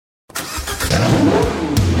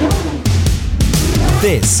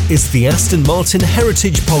This is the Aston Martin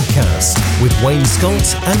Heritage Podcast with Wayne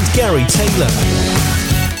Scott and Gary Taylor.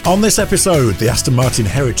 On this episode, the Aston Martin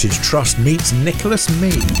Heritage Trust meets Nicholas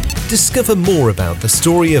Mead. Discover more about the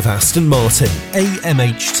story of Aston Martin. amht.org.uk.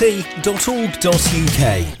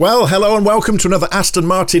 Well, hello and welcome to another Aston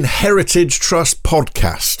Martin Heritage Trust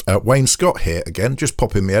podcast. Wayne Scott here again, just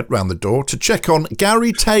popping my head round the door to check on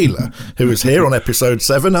Gary Taylor, who is here on episode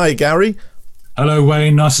 7. Hi, Gary. Hello,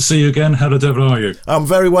 Wayne. Nice to see you again. How the devil are you? I'm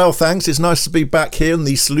very well, thanks. It's nice to be back here in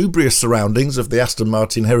the salubrious surroundings of the Aston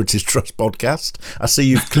Martin Heritage Trust podcast. I see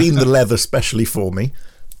you've cleaned the leather specially for me.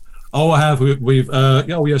 Oh, I have.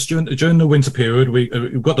 Yes. During the winter period,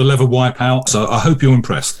 we've got the leather wipe out. So I hope you're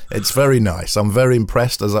impressed. It's very nice. I'm very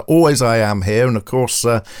impressed, as I am here. And of course,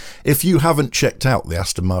 if you haven't checked out the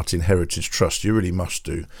Aston Martin Heritage Trust, you really must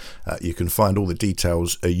do. You can find all the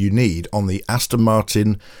details you need on the Aston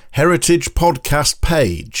Martin Heritage Podcast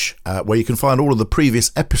page, where you can find all of the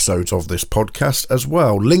previous episodes of this podcast as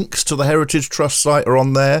well. Links to the Heritage Trust site are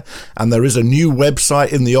on there, and there is a new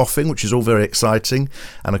website in the offing, which is all very exciting.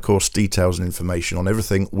 And of course, details and information on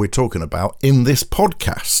everything we're talking about in this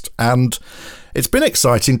podcast. And it's been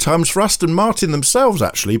exciting times for Aston Martin themselves,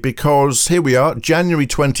 actually, because here we are, January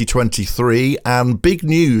 2023, and big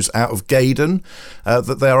news out of Gaydon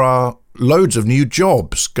that there are loads of new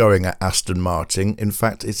jobs going at Aston Martin. In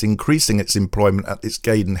fact, it's increasing its employment at its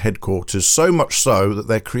Gaydon headquarters, so much so that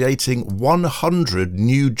they're creating 100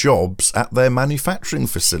 new jobs at their manufacturing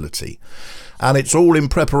facility. And it's all in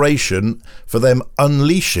preparation for them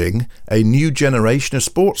unleashing a new generation of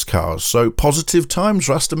sports cars. So positive times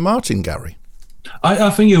for Aston Martin, Gary.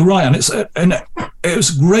 I think you're right, and it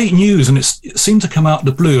was great news, and it seemed to come out of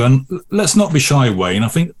the blue. And let's not be shy, Wayne. I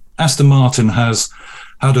think Aston Martin has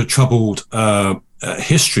had a troubled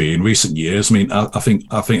history in recent years. I mean, I think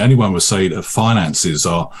anyone would say that finances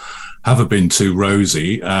haven't been too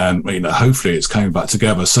rosy, and hopefully it's coming back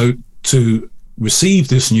together. So to receive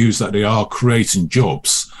this news that they are creating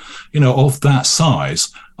jobs, of that size,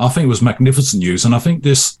 I think it was magnificent news. And I think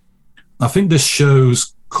this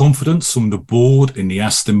shows confidence from the board in the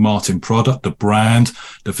Aston Martin product, the brand,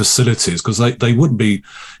 the facilities, because they wouldn't be,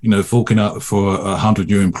 forking out for 100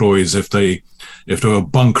 new employees if they were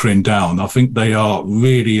bunkering down. I think they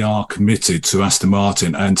really are committed to Aston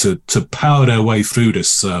Martin and to power their way through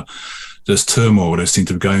this turmoil they seem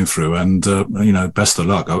to be going through, and best of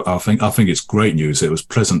luck. I think it's great news. It was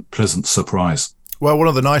pleasant surprise. Well, one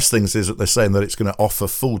of the nice things is that they're saying that it's going to offer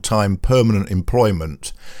full-time permanent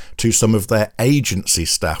employment to some of their agency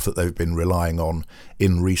staff that they've been relying on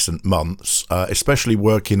in recent months, especially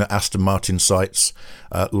working at Aston Martin sites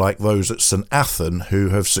like those at St Athan, who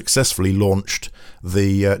have successfully launched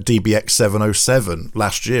the DBX 707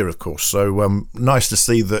 last year, of course. So nice to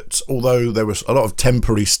see that although there was a lot of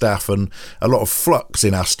temporary staff and a lot of flux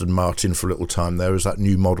in Aston Martin for a little time there as that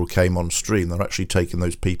new model came on stream, they're actually taking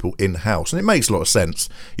those people in-house. And it makes a lot of sense.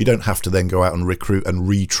 You don't have to then go out and recruit and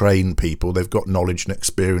retrain people. They've got knowledge and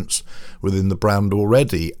experience within the brand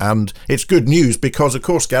already. And it's good news because, of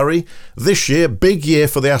course, Gary, this year, big year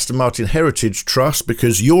for the Aston Martin Heritage Trust,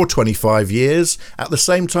 because you're 25 years at the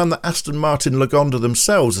same time that Aston Martin Lagonda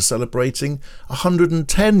themselves are celebrating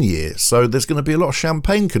 110 years. So there's going to be a lot of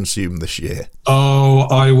champagne consumed this year. Oh,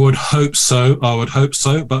 I would hope so.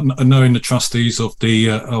 But knowing the trustees of the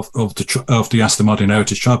Aston Martin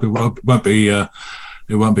Heritage Trust, it won't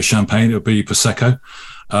be champagne. It'll be prosecco.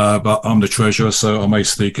 But I'm the treasurer, so I may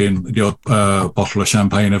sneak in the odd bottle of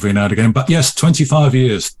champagne every now and again. But yes, 25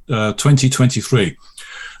 years, 2023.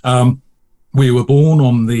 We were born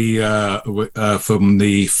on from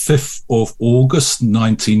the 5th of August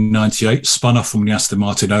 1998, spun off from the Aston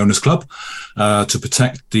Martin Owners Club to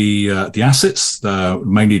protect the assets,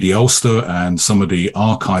 mainly the Ulster and some of the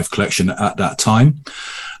archive collection at that time.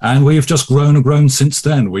 And we have just grown and grown since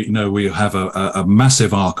then. We have a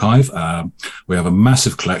massive archive. We have a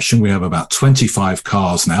massive collection. We have about 25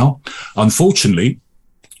 cars now. Unfortunately,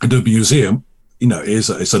 the museum,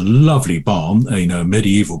 it's a lovely barn, a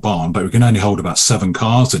medieval barn, but we can only hold about 7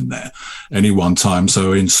 cars in there any one time,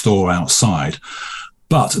 so in store outside.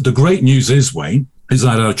 But the great news is, Wayne, is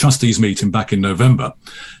that our trustees meeting back in November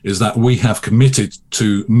is that we have committed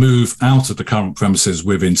to move out of the current premises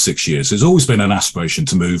within 6 years. There's always been an aspiration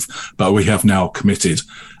to move, but we have now committed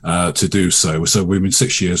to do so. So within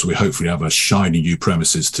 6 years, we hopefully have a shiny new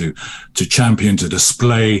premises to champion, to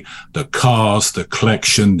display the cars, the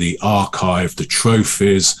collection, the archive, the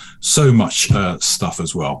trophies, so much stuff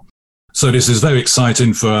as well. So this is very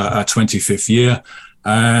exciting for our 25th year,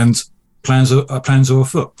 and plans are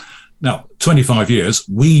afoot. Now, 25 years,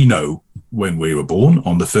 we know when we were born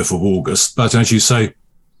on the 5th of August, but as you say,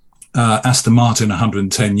 Aston Martin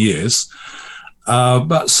 110 years.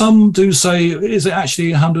 But some do say, is it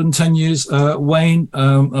actually 110 years, Wayne?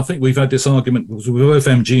 I think we've had this argument, we're both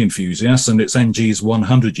MG enthusiasts, and it's MG's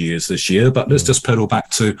 100 years this year, but let's just pedal back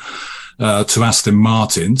to Aston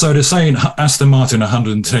Martin. So they're saying Aston Martin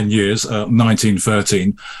 110 years,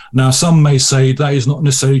 1913. Now, some may say that is not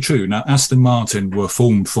necessarily true. Now, Aston Martin were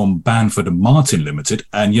formed from Bamford and Martin Limited,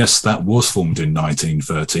 and yes, that was formed in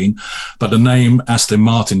 1913, but the name Aston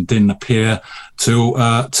Martin didn't appear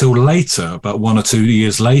till later, about 1 or 2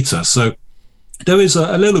 years later. So there is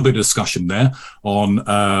a little bit of discussion there on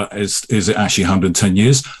is it actually 110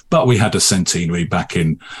 years? But we had a centenary back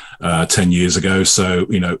in 10 years ago. So,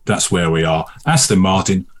 that's where we are. Aston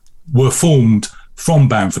Martin were formed from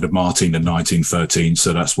Bamford and Martin in 1913.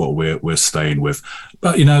 So that's what we're staying with.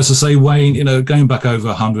 But, as I say, Wayne, going back over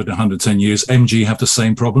 100, 110 years, MG have the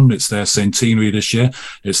same problem. It's their centenary this year.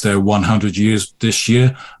 It's their 100 years this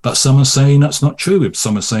year. But some are saying that's not true.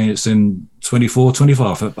 Some are saying it's in 24,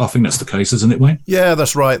 25. I think that's the case, isn't it, Wayne? Yeah,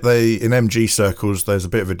 that's right. In MG circles, there's a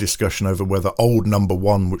bit of a discussion over whether old number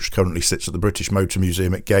 1, which currently sits at the British Motor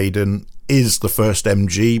Museum at Gaydon, is the first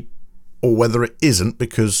MG, or whether it isn't,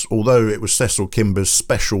 because although it was Cecil Kimber's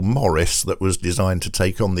Special Morris that was designed to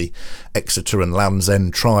take on the Exeter and Land's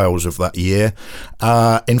End trials of that year,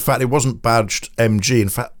 in fact, it wasn't badged MG. In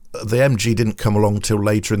fact, the MG didn't come along till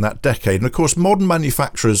later in that decade. And of course, modern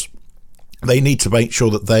manufacturers, they need to make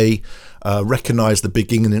sure that they recognise the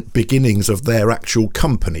beginnings of their actual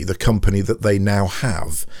company, the company that they now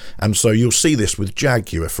have. And so you'll see this with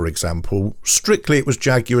Jaguar, for example. Strictly, it was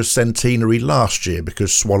Jaguar's centenary last year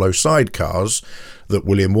because Swallow sidecars that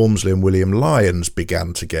William Walmsley and William Lyons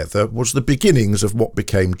began together was the beginnings of what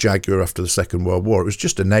became Jaguar after the Second World War. It was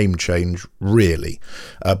just a name change, really.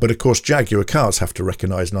 But of course, Jaguar cars have to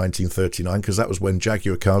recognise 1939 because that was when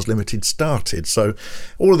Jaguar Cars Limited started. So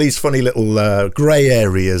all of these funny little grey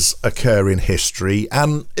areas occur in history,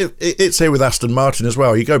 and it's here with Aston Martin as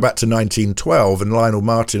well. You go back to 1912 and Lionel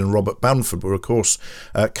Martin and Robert Bamford were of course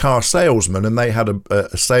car salesmen, and they had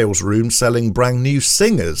a sales room selling brand new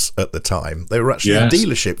Singers at the time. They were actually a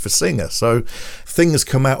dealership for Singer. So things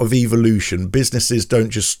come out of evolution. Businesses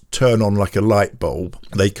don't just turn on like a light bulb.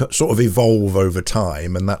 They sort of evolve over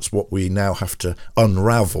time, and that's what we now have to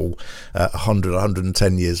unravel 100,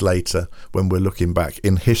 110 years later when we're looking back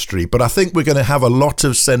in history. But I think we're going to have a lot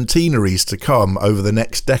of centenaries to come over the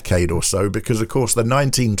next decade or so, because of course the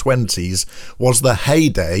 1920s was the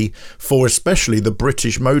heyday for especially the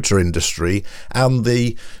British motor industry and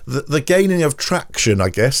the gaining of traction, I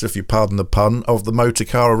guess, if you pardon the pun, of the motor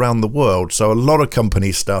car around the world. So a lot of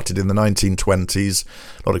companies started in the 1920s.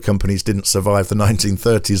 A lot of companies didn't survive the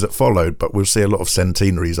 1930s that followed, but we'll see a lot of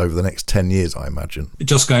centenaries over the next 10 years, I imagine.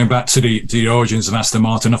 Just going back to the origins of Aston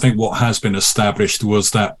Martin, I think what has been established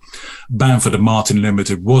was that Bamford and Martin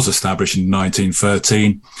Limited was established in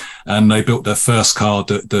 1913, and they built their first car,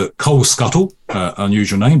 the Coal Scuttle,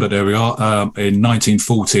 unusual name, but there we are, in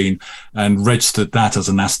 1914, and registered that as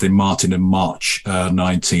an Aston Martin in March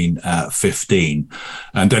 1915.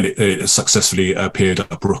 And then it successfully appeared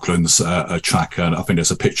at Brooklands track, and I think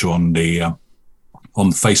there's a picture on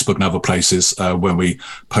Facebook and other places when we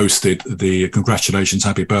posted the congratulations,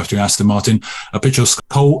 happy birthday Aston Martin, a picture of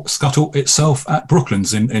Coal Scuttle itself at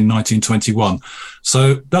Brooklands in 1921.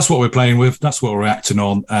 So that's what we're playing with, that's what we're acting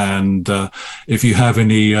on. And if you have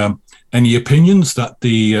any opinions that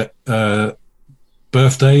the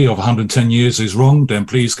birthday of 110 years is wrong, then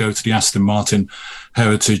please go to the Aston Martin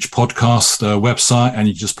Heritage Podcast website and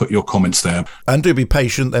you just put your comments there. And do be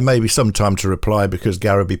patient, there may be some time to reply because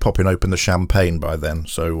Gary will be popping open the champagne by then.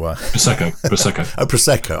 So Prosecco. Oh,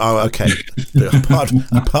 Prosecco. Oh, okay.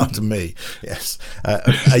 Pardon me. Yes.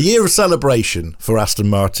 A year of celebration for Aston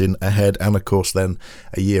Martin ahead, and of course then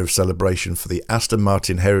a year of celebration for the Aston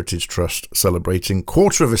Martin Heritage Trust, celebrating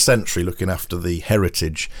quarter of a century looking after the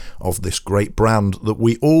heritage of this great brand that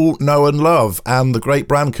we all know and love. And the great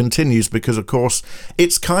brand continues because, of course,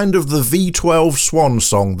 it's kind of the V12 swan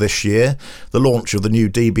song this year, the launch of the new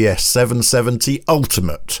DBS 770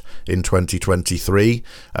 Ultimate in 2023.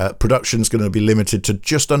 Production's going to be limited to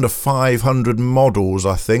just under 500 models,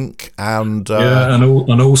 I think, and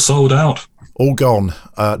all sold out. All gone.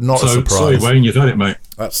 Not a surprise. Sorry, Wayne, you've had it, mate.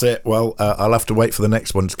 That's it. Well, I'll have to wait for the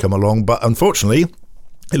next one to come along, but unfortunately,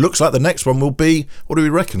 it looks like the next one will be, what do we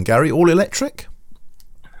reckon, Gary, all electric?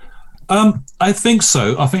 I think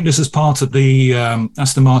so. I think this is part of the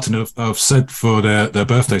Aston Martin have said for their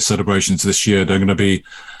birthday celebrations this year, they're going to be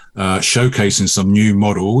showcasing some new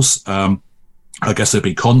models. I guess there'll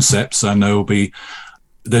be concepts, and there'll be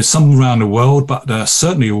there's some around the world, but there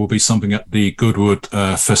certainly will be something at the Goodwood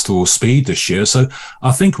Festival Speed this year. So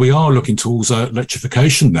I think we are looking towards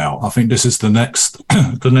electrification now. I think this is the next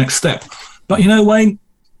the next step. But Wayne,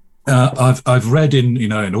 I've read in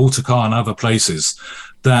Autocar and other places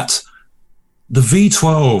that the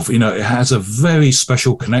V12, it has a very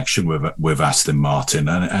special connection with Aston Martin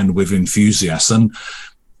and with enthusiasts. And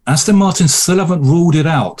Aston Martin still haven't ruled it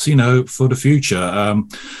out, for the future.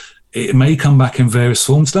 It may come back in various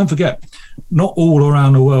forms. Don't forget, not all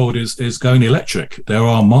around the world is going electric. There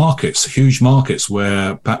are markets, huge markets,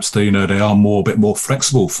 where perhaps they are a bit more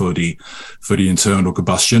flexible for the internal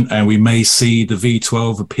combustion, and we may see the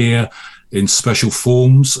V12 appear in special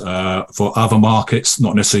forms for other markets,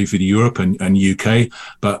 not necessarily for Europe and UK,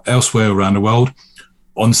 but elsewhere around the world.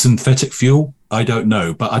 On synthetic fuel, I don't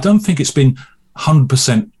know, but I don't think it's been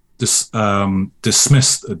 100%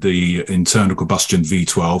 dismissed, the internal combustion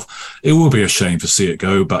V12. It will be a shame to see it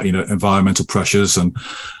go, but environmental pressures and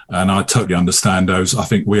I totally understand those. I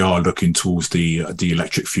think we are looking towards the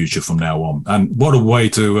electric future from now on. And what a way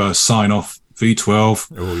to sign off V12,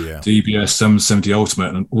 DBS 770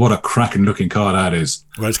 Ultimate, and what a cracking looking car that is.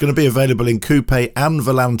 Well, it's going to be available in coupe and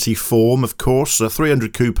Volante form, of course.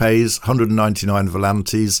 300 coupes, 199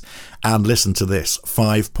 Volantes, and listen to this,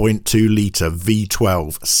 5.2 litre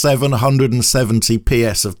V12, 770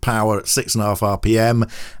 PS of power at 6.5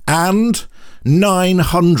 RPM, and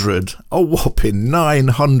 900, a whopping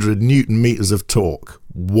 900 Newton meters of torque.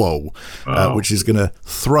 Whoa. Wow. Which is going to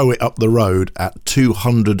throw it up the road at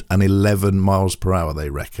 211 miles per hour, they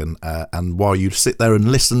reckon. And while you sit there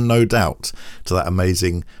and listen, no doubt, to that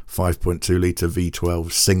amazing 5.2 litre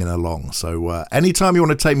V12 singing along. So anytime you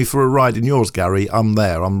want to take me for a ride in yours, Gary, I'm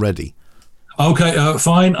there. I'm ready. Okay,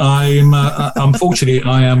 fine. I'm unfortunately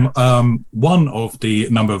I am one of the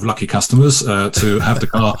number of lucky customers to have the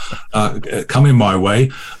car come in my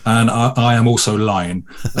way, and I am also lying.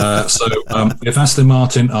 So if Aston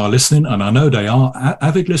Martin are listening, and I know they are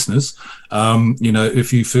avid listeners,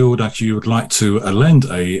 if you feel that you would like to lend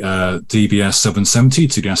a DBS 770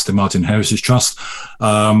 to the Aston Martin Heritage Trust,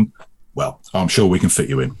 well, I'm sure we can fit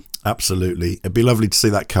you in. Absolutely. It'd be lovely to see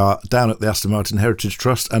that car down at the Aston Martin Heritage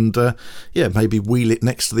Trust and, maybe wheel it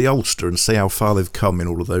next to the Ulster and see how far they've come in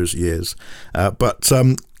all of those years. But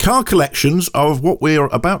car collections are what we're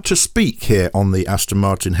about to speak here on the Aston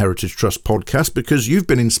Martin Heritage Trust podcast, because you've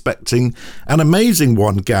been inspecting an amazing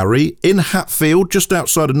one, Gary, in Hatfield, just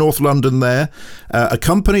outside of North London there, a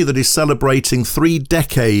company that is celebrating 3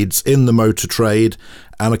 decades in the motor trade,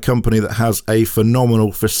 and a company that has a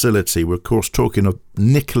phenomenal facility. We're, of course, talking of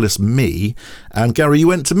Nicholas Mee. And, Gary, you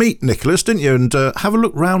went to meet Nicholas, didn't you? And have a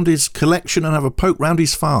look round his collection and have a poke round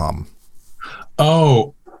his farm.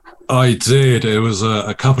 Oh, I did. It was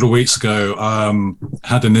a couple of weeks ago.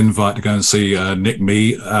 Had an invite to go and see Nick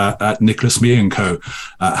Mee at Nicholas Mee & Co.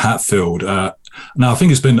 at Hatfield. Now, I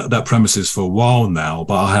think it's been at that premises for a while now,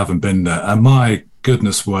 but I haven't been there. And my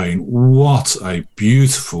goodness, Wayne, what a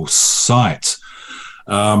beautiful site.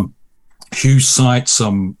 Huge site,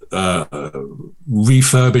 some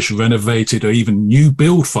refurbished, renovated, or even new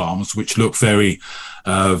build farms, which look very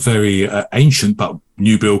ancient, but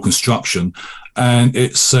new build construction. And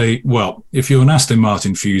it's if you're an Aston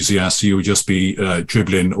Martin enthusiast, you would just be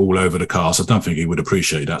dribbling all over the cars. I don't think he would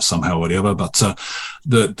appreciate that somehow or the other, but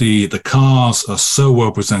the cars are so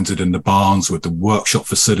well presented in the barns with the workshop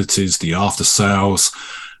facilities, the after sales,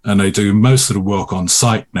 and they do most of the work on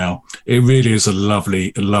site now. It really is a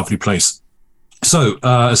lovely place. So,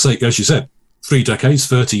 as you said, 3 decades,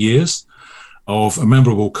 30 years of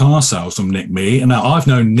memorable car sales from Nick Mee. And now I've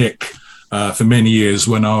known Nick for many years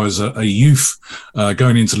when I was a youth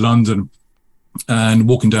going into London and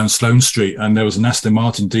walking down Sloane Street, and there was an Aston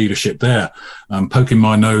Martin dealership there, poking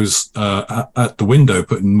my nose at the window,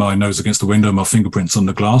 putting my nose against the window, my fingerprints on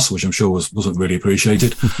the glass, which I'm sure wasn't really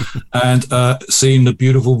appreciated, and seeing the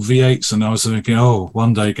beautiful V8s, and I was thinking, oh,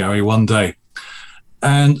 one day, Gary, one day.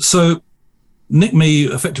 And so Nick Mee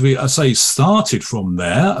effectively, I say, started from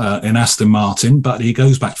there in Aston Martin, but he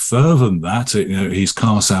goes back further than that, his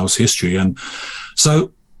car sales history. And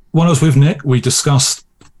so when I was with Nick, we discussed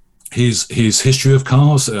his history of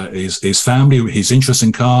cars, his family, his interest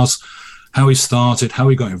in cars, how he started, how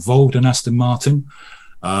he got involved in Aston Martin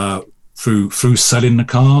through selling the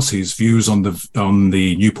cars, his views on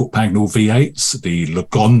the Newport Pagnell V8s, the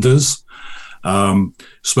Lagondas.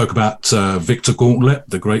 Spoke about Victor Gauntlet,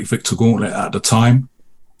 the great Victor Gauntlet at the time,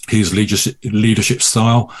 his leadership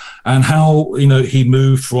style, and how he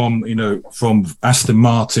moved from Aston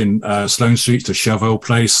Martin Sloane Street to Chauvel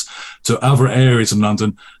Place to other areas in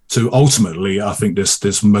London to ultimately, I think,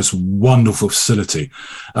 this most wonderful facility.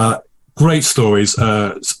 Great stories.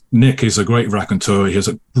 Nick is a great raconteur. He has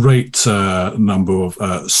a great number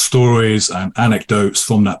of stories and anecdotes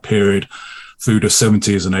from that period through the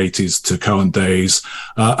 70s and 80s to current days,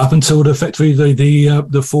 up until effectively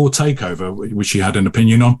the Ford takeover, which he had an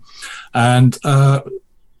opinion on. And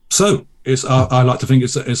so I like to think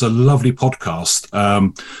it's a lovely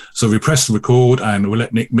podcast. So we press record and we'll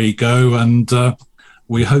let Nick Mee go, and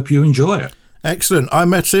we hope you enjoy it. Excellent. I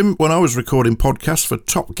met him when I was recording podcasts for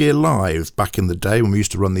Top Gear Live back in the day when we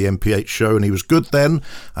used to run the MPH show, and he was good then.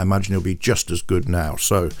 I imagine he'll be just as good now.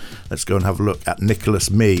 So let's go and have a look at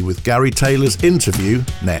Nicholas Mee with Gary Taylor's interview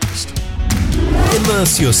next.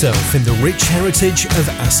 Immerse yourself in the rich heritage of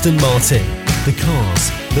Aston Martin. The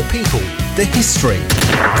cars, the people, the history.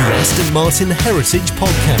 The Aston Martin Heritage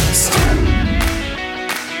Podcast.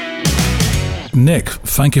 Nick,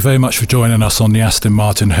 thank you very much for joining us on the Aston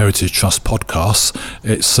Martin Heritage Trust podcast.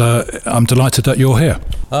 I'm delighted that you're here.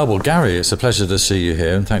 Well, Gary, it's a pleasure to see you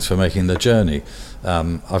here, and thanks for making the journey.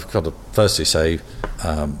 I've got to firstly say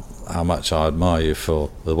how much I admire you for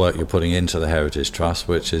the work you're putting into the Heritage Trust,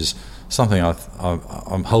 which is something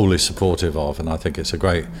I'm wholly supportive of, and I think it's a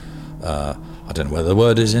great... I don't know whether the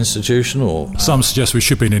word is institution or... Some suggest we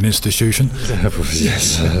should be in an institution.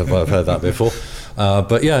 Yes, I've heard that before.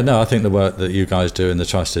 But yeah, no, I think the work that you guys do in the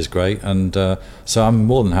Trust is great, and so I'm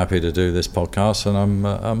more than happy to do this podcast, and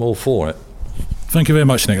I'm all for it. Thank you very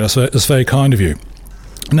much, Nick. That's very kind of you.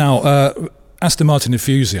 Now, Aston Martin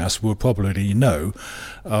enthusiasts will probably know,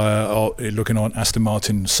 looking on Aston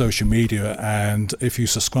Martin social media, and if you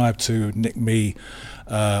subscribe to Nick Mee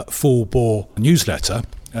Full Bore newsletter,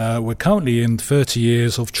 we're currently in 30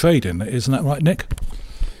 years of trading. Isn't that right, Nick?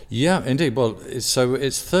 Yeah, indeed. Well, it's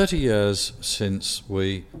 30 years since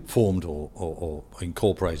we formed or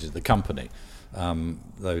incorporated the company.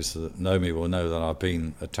 Those that know me will know that I've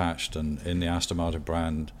been attached and in the Aston Martin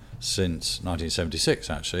brand since 1976,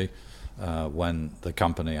 actually, when the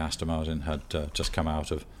company Aston Martin had just come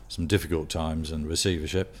out of some difficult times and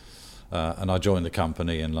receivership. And I joined the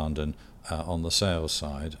company in London on the sales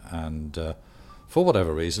side. And for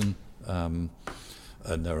whatever reason...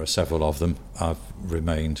 and there are several of them, I've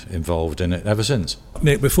remained involved in it ever since.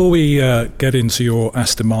 Nick, before we get into your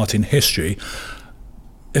Aston Martin history,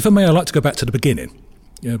 if I may, I'd like to go back to the beginning,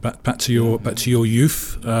 back to your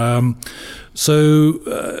youth.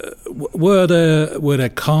 So, were there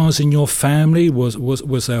cars in your family?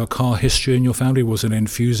 Was there a car history in your family? Was there an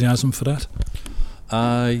enthusiasm for that?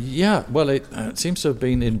 Yeah, well, it seems to have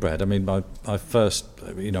been inbred. I mean, I first,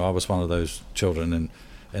 I was one of those children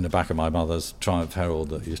in the back of my mother's Triumph Herald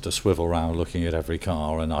that used to swivel around looking at every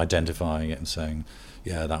car and identifying it and saying,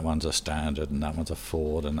 yeah, that one's a Standard and that one's a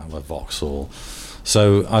Ford and that one's a Vauxhall.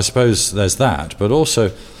 So I suppose there's that. But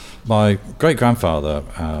also my great-grandfather,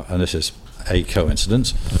 and this is a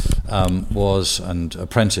coincidence, was and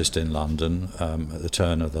apprenticed in London at the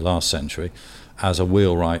turn of the last century as a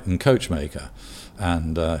wheelwright and coachmaker.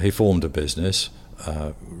 And he formed a business,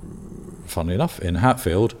 funnily enough, in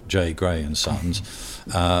Hatfield, J. Gray and Sons,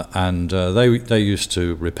 and they used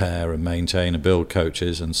to repair and maintain and build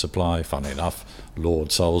coaches and supply, funnily enough,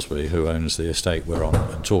 Lord Salisbury, who owns the estate we're on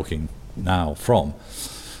and talking now from.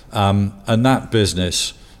 And that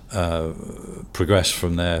business progressed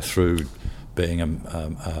from there through being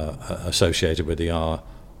associated with the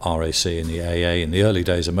RAC and the AA in the early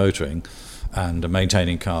days of motoring and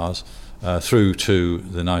maintaining cars, through to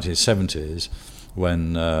the 1970s,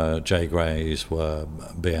 when J. Grays were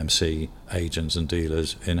BMC agents and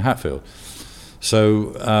dealers in Hatfield.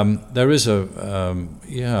 So there is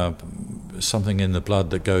something in the blood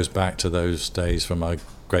that goes back to those days from my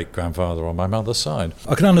great-grandfather on my mother's side.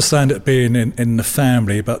 I can understand it being in the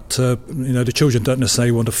family, but the children don't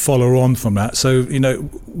necessarily want to follow on from that. So,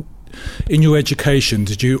 in your education,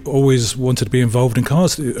 did you always wanted to be involved in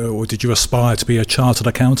cars, or did you aspire to be a chartered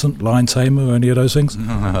accountant, line tamer, or any of those things?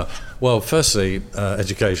 Well, firstly,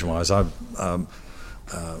 education-wise, I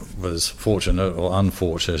was fortunate or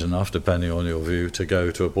unfortunate enough, depending on your view, to go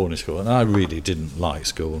to a boarding school. And I really didn't like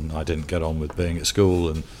school, and I didn't get on with being at school,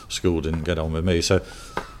 and school didn't get on with me. So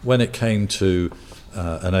when it came to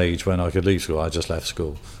an age when I could leave school, I just left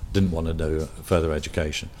school. Didn't want to do further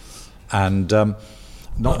education. And...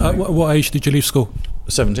 what age did you leave school?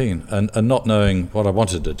 17, and not knowing what I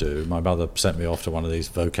wanted to do, my mother sent me off to one of these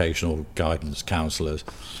vocational guidance counsellors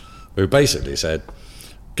who basically said,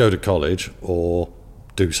 go to college or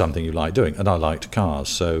do something you like doing. And I liked cars,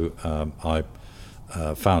 so I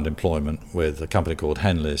found employment with a company called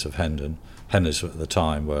Henleys of Hendon. Henleys at the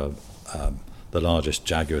time were the largest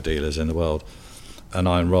Jaguar dealers in the world, and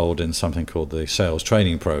I enrolled in something called the sales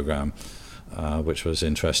training program, which was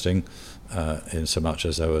interesting in so much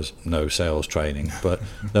as there was no sales training. But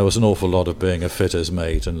there was an awful lot of being a fitter's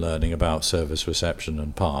mate and learning about service reception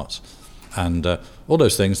and parts. And all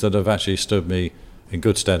those things that have actually stood me in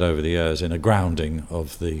good stead over the years in a grounding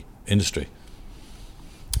of the industry.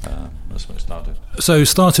 That's where it started. So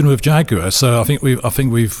starting with Jaguar, so I think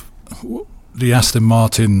we've the Aston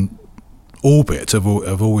Martin orbit have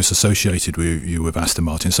always associated you with Aston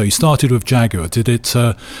Martin. So you started with Jaguar.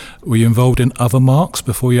 Were you involved in other marques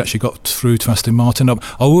before you actually got through to Aston Martin? I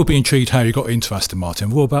will be intrigued how you got into Aston Martin.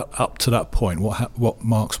 What about up to that point? What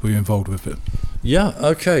marques were you involved with? Yeah.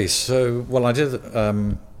 Okay. So I did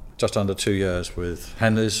just under 2 years with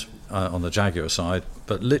Henleys on the Jaguar side,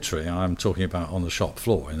 but literally I'm talking about on the shop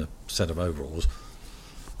floor in a set of overalls,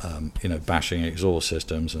 bashing exhaust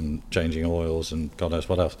systems and changing oils and God knows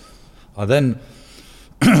what else. I then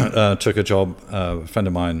took a job. A friend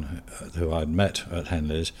of mine who I'd met at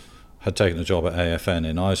Henleys had taken a job at AFN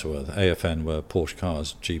in Isleworth. AFN were Porsche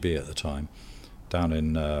Cars GB at the time, down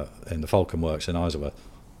in the Falcon Works in Isleworth.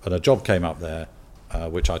 And a job came up there,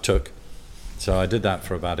 which I took. So I did that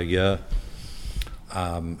for about a year,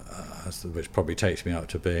 which probably takes me up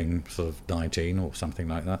to being sort of 19 or something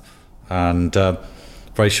like that. And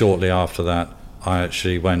very shortly after that, I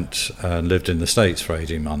actually went and lived in the States for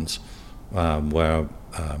 18 months, where,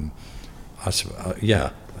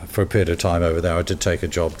 for a period of time over there, I did take a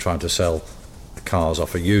job trying to sell cars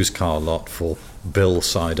off a used car lot for Bill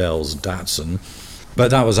Seidel's Datsun.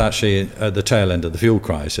 But that was actually at the tail end of the fuel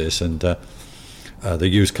crisis, and the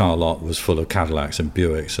used car lot was full of Cadillacs and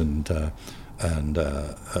Buicks and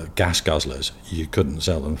gas guzzlers. You couldn't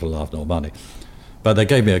sell them for love nor money. But they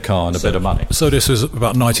gave me a car and a bit of money. So this was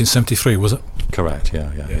about 1973, was it? Correct,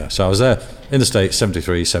 yeah. So I was there in the States,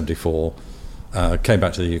 73, 74, came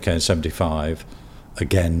back to the UK in 75,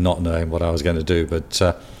 again, not knowing what I was going to do, but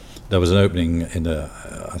there was an opening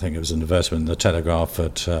I think it was an advertisement in the Telegraph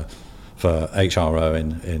for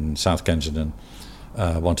HRO in South Kensington,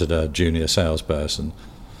 wanted a junior salesperson.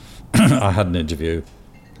 I had an interview.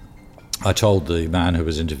 I told the man who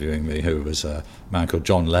was interviewing me, who was a man called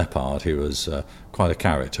John Leppard, who was quite a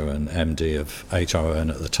character and MD of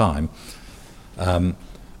HRN at the time, and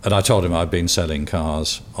I told him I'd been selling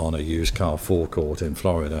cars on a used car forecourt in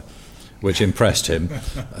Florida, which impressed him.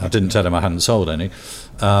 I didn't tell him I hadn't sold any,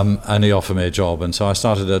 and he offered me a job, and so I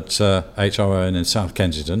started at HRN in South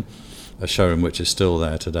Kensington, a showroom which is still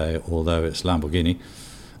there today, although it's Lamborghini,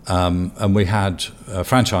 and we had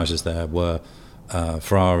franchises there were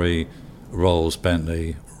Ferrari, Rolls,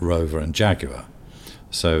 Bentley, Rover and Jaguar.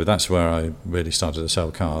 So that's where I really started to sell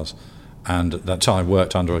cars. And at that time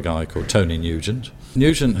worked under a guy called Tony Nugent.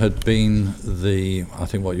 Nugent had been I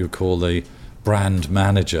think what you would call the brand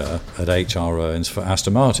manager at HR Owens for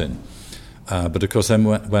Aston Martin. But of course then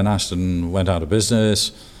when Aston went out of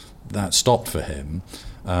business, that stopped for him.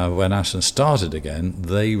 When Aston started again,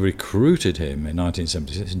 they recruited him in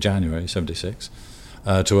 1976, in January 76,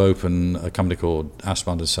 to open a company called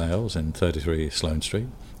Aston Martin Sales in 33 Sloane Street,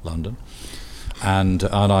 London. And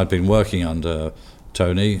I'd been working under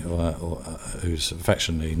Tony, who's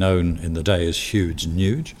affectionately known in the day as Huge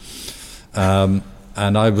Nuge.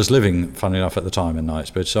 And I was living, funny enough, at the time in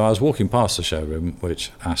Knightsbridge, so I was walking past the showroom, which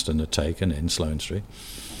Aston had taken in Sloane Street,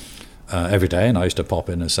 every day, and I used to pop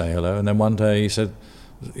in and say hello. And then one day he said,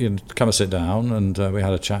 come and sit down, and we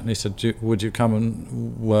had a chat, and he said, would you come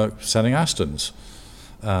and work selling Astons?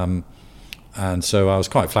 And so I was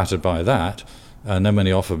quite flattered by that. And then when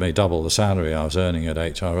he offered me double the salary I was earning at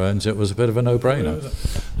HR Owens, it was a bit of a no-brainer.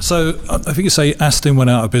 So I think you say Aston went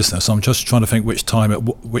out of business. I'm just trying to think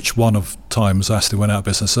which one of times Aston went out of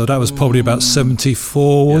business. So that was probably about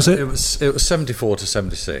 74, was it? It was 74 to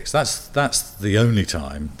 76. That's the only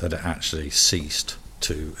time that it actually ceased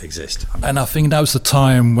to exist. And I think that was the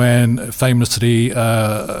time when famously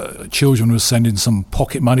children were sending some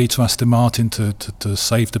pocket money to Aston Martin to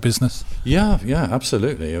save the business. Yeah,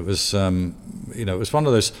 absolutely. It was it was one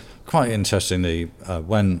of those, quite interestingly,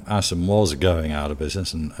 when Aston was going out of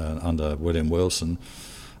business and under William Wilson,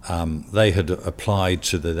 they had applied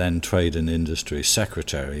to the then Trade and Industry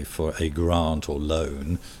Secretary for a grant or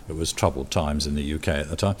loan. It was troubled times in the UK at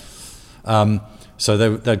the time. So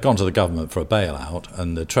they'd gone to the government for a bailout,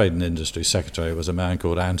 and the Trade and Industry Secretary was a man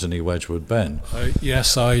called Anthony Wedgwood Benn.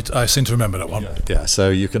 Yes, I seem to remember that one. Yeah,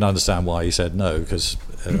 so you can understand why he said no, because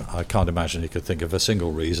I can't imagine he could think of a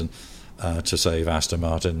single reason to save Aston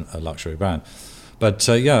Martin, a luxury brand. But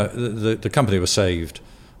the company was saved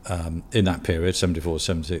in that period, 74 to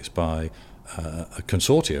 76, by a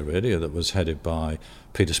consortia, really, that was headed by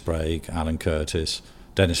Peter Sprague, Alan Curtis,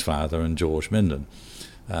 Dennis Flather and George Minden.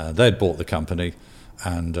 They'd bought the company,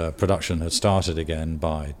 and production had started again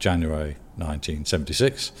by January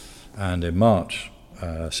 1976, and in March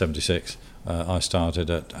 76 I started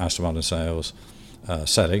at Aston Martin Sales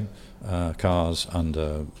selling cars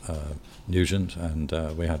under Nugent, and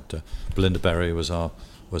we had Belinda Berry was our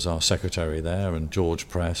secretary there, and George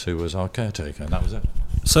Press, who was our caretaker, and that was it.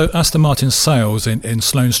 So Aston Martin Sales in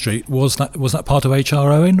Sloane Street, was that part of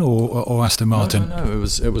HR Owen or Aston Martin? No,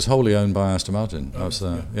 it was wholly owned by Aston Martin.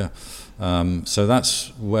 So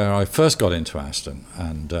that's where I first got into Aston,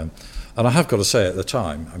 and I have got to say, at the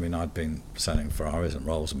time, I mean, I'd been selling Ferraris and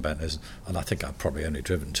Rolls and Bentleys, and I think I'd probably only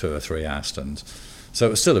driven 2 or 3 Astons, so it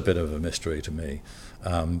was still a bit of a mystery to me.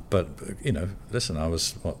 But, listen, I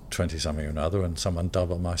was, 20-something or another, and someone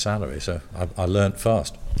doubled my salary, so I learnt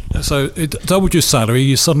fast. So it doubled your salary,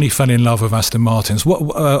 you suddenly fell in love with Aston Martins. What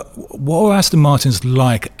were Aston Martins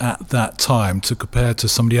like at that time to compare to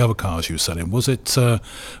some of the other cars you were selling? Was it,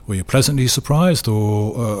 were you pleasantly surprised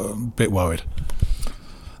or a bit worried?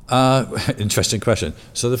 Interesting question.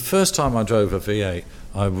 So the first time I drove a V8,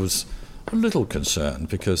 I was a little concerned,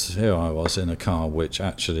 because here I was in a car which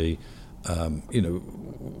actually...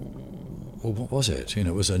 what was it?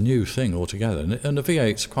 It was a new thing altogether, and the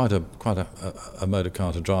V8's quite a motor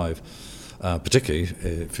car to drive, particularly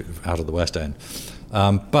out of the West End.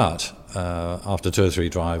 But after 2 or 3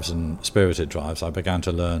 drives and spirited drives, I began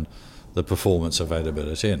to learn the performance,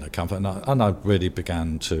 availability, and the comfort, and I really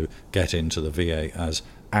began to get into the V8 as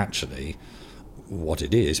actually what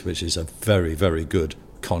it is, which is a very, very good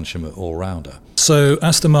consummate all-rounder. So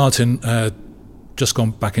Aston Martin just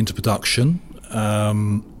gone back into production.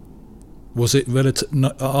 Was it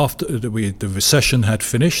after the recession had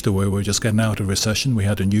finished, or we were just getting out of recession? We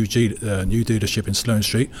had a new dealership in Sloane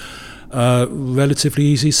Street. Relatively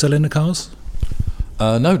easy selling the cars?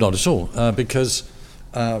 No, not at all, because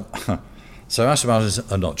so Aston Martins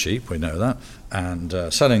are not cheap, we know that,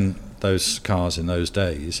 and selling those cars in those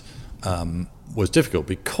days was difficult,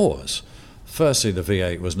 because firstly, the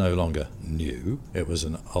V8 was no longer new; it was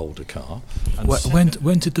an older car. And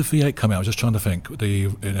when did the V8 come out? I was just trying to think.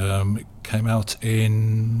 It came out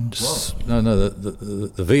in...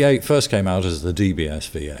 The V8 first came out as the DBS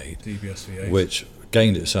V8, which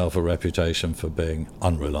gained itself a reputation for being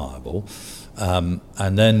unreliable. And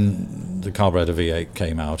then the carburetor V8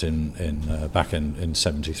 came out back in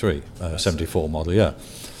 73, 74 model year,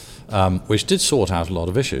 which did sort out a lot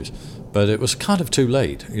of issues. But it was kind of too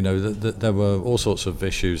late. There were all sorts of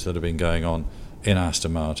issues that have been going on in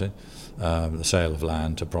Aston Martin, the sale of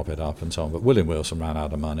land to prop it up and so on. But William Wilson ran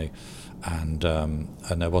out of money, and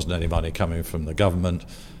there wasn't any money coming from the government.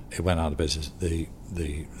 It went out of business. The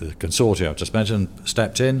consortium I've just mentioned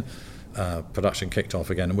stepped in, production kicked off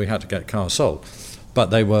again, and we had to get cars sold. But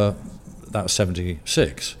that was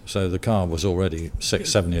 76, so the car was already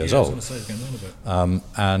 6-7 years old.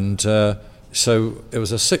 So it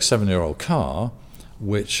was a 6-7-year-old car,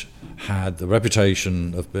 which had the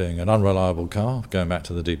reputation of being an unreliable car, going back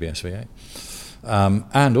to the DBS V8,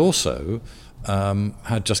 and also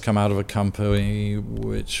had just come out of a company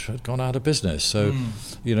which had gone out of business. So,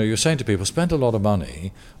 you're saying to people, spend a lot of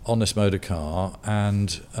money on this motor car,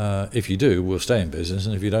 and if you do, we'll stay in business,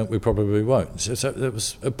 and if you don't, we probably won't. So it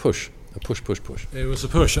was a push. It was a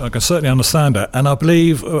push. I can certainly understand that. And I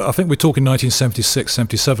think we're talking 1976,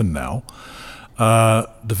 77 now.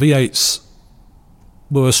 The V8s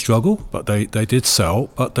were a struggle, but they did sell.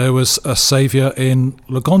 But there was a saviour in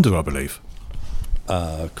Lagonda, I believe.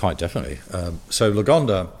 Quite definitely. So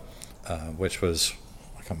Lagonda, which was,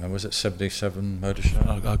 I can't remember, was it 77 Motor Show?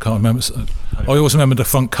 I can't remember. I always remember the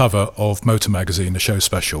front cover of Motor Magazine, the show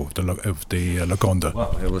special of the Lagonda.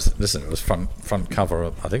 Well, it was front cover.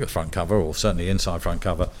 I think it was front cover, or certainly inside front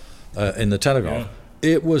cover, in the Telegraph.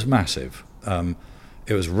 Yeah. It was massive.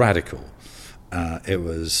 It was radical. It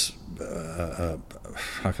was,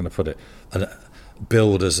 how can I put it,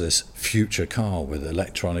 billed as this future car with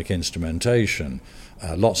electronic instrumentation,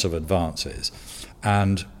 lots of advances.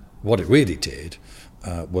 And what it really did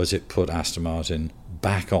was it put Aston Martin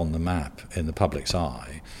back on the map in the public's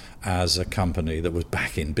eye as a company that was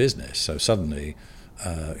back in business. So suddenly,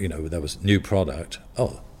 there was new product.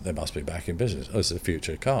 Oh, they must be back in business. Oh, it's a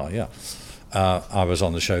future car, yeah. I was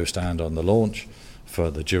on the show stand on the launch for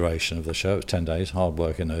the duration of the show. It was 10 days, hard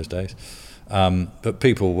work in those days. But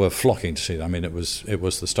people were flocking to see it. I mean, it was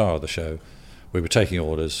the star of the show. We were taking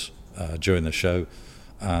orders during the show,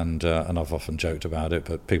 and I've often joked about it,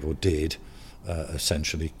 but people did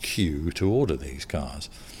essentially queue to order these cars.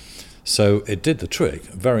 So it did the trick,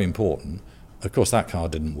 very important. Of course, that car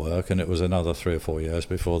didn't work, and it was another 3 or 4 years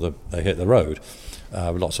before they hit the road.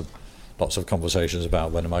 Lots of conversations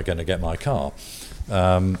about when am I going to get my car.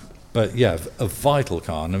 But yeah, a vital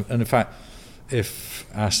car. And in fact, if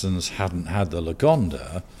Aston's hadn't had the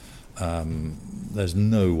Lagonda, there's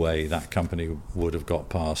no way that company would have got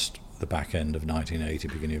past the back end of 1980,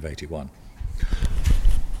 beginning of 81.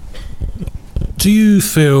 Do you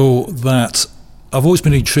feel that, I've always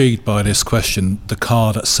been intrigued by this question, the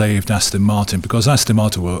car that saved Aston Martin, because Aston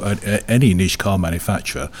Martin were any niche car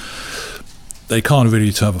manufacturer, they can't really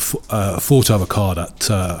afford to have a car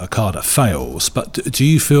that fails. But do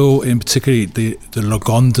you feel, in particular, the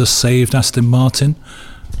Lagonda saved Aston Martin?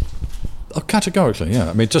 Oh, categorically, yeah.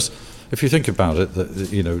 I mean, just if you think about it,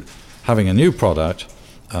 having a new product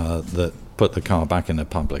that put the car back in the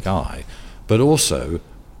public eye, but also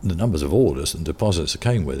the numbers of orders and deposits that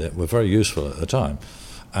came with it were very useful at the time,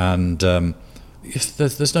 and yes,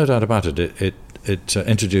 there's no doubt about it. It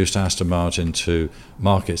introduced Aston Martin to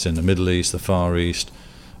markets in the Middle East, the Far East.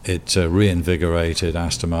 It reinvigorated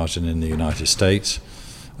Aston Martin in the United States.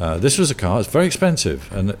 This was a car, it's very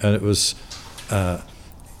expensive, and it was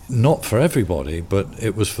not for everybody, but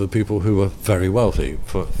it was for people who were very wealthy,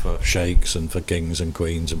 for sheikhs and for kings and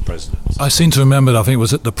queens and presidents. I seem to remember, I think it was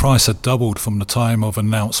that the price had doubled from the time of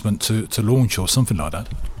announcement to launch, or something like that.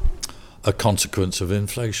 A consequence of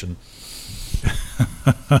inflation.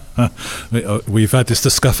 We've had this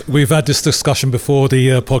discussion before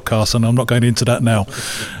the podcast, and I'm not going into that now.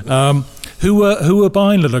 Who were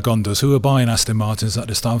buying the Lagondas? Who were buying Aston Martins at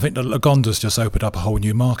this time? I think the Lagondas just opened up a whole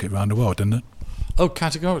new market around the world, didn't it? Oh,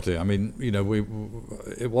 categorically. I mean,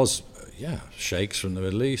 it was sheikhs from the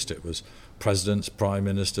Middle East. It was presidents, prime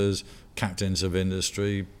ministers, captains of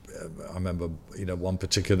industry. I remember, one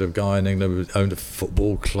particular guy in England who owned a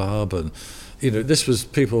football club, and this was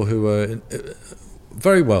people who were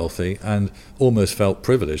very wealthy and almost felt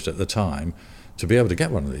privileged at the time to be able to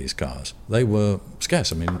get one of these cars. They were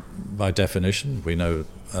scarce. I mean, by definition, we know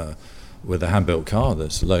with a hand-built car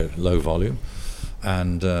that's low volume,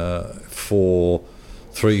 and for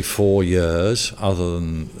 3-4 years, other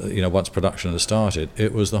than once production had started,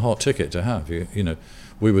 it was the hot ticket to have. We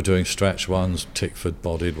were doing stretch ones, Tickford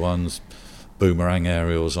bodied ones, boomerang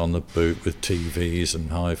aerials on the boot with TVs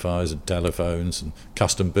and hi-fis and telephones and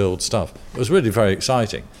custom build stuff. It was really very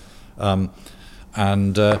exciting,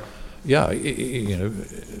 Lagonda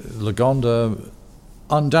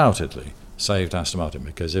undoubtedly saved Aston Martin,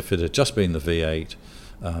 because if it had just been the V8,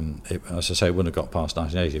 as I say, it wouldn't have got past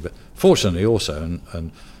 1980. But fortunately also,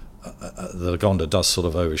 and the Lagonda does sort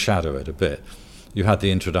of overshadow it a bit, you had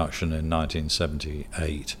the introduction in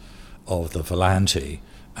 1978 of the Volante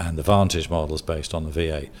and the Vantage models based on the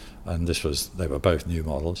V8, and they were both new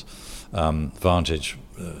models. Vantage,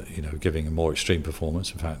 giving a more extreme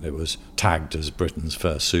performance. In fact, it was tagged as Britain's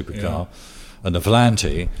first supercar, and the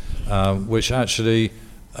Volante, which actually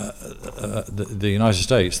the United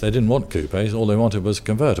States, they didn't want coupes. All they wanted was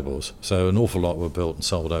convertibles. So an awful lot were built and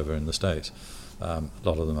sold over in the States. A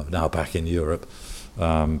lot of them are now back in Europe,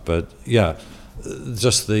 but yeah.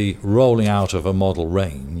 Just the rolling out of a model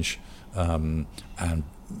range and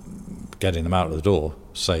getting them out of the door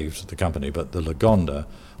saved the company. But the Lagonda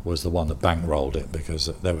was the one that bankrolled it, because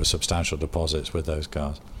there were substantial deposits with those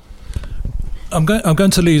cars. I'm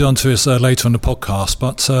going to lead on to this later on the podcast,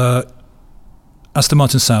 but Aston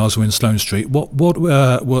Martin sales were in Sloane Street. What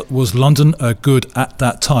was London good at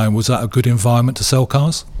that time? Was that a good environment to sell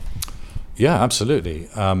cars? Yeah, absolutely.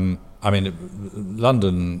 I mean,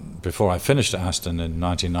 London, before I finished at Aston in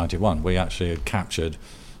 1991, we actually had captured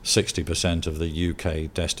 60% of the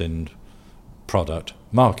UK destined product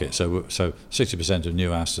market. So 60% of new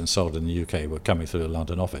Astons sold in the UK were coming through the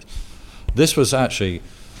London office. This was actually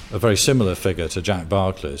a very similar figure to Jack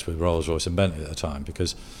Barclay's with Rolls-Royce and Bentley at the time,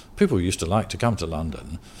 because people used to like to come to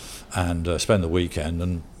London and spend the weekend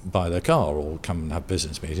and buy their car, or come and have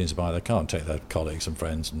business meetings and buy their car and take their colleagues and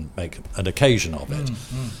friends and make an occasion of it.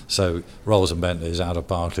 So Rolls and Bentleys out of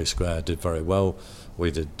Berkeley Square did very well. We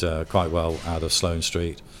did quite well out of Sloane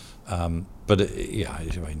Street. But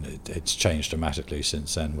it's changed dramatically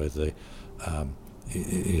since then with the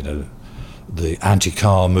the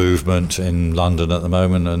anti-car movement in London at the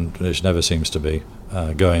moment, and it never seems to be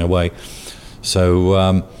going away.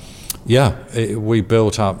 So we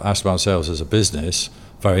built up Aston Martin sales as a business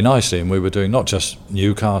very nicely, and we were doing not just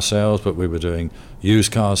new car sales, but we were doing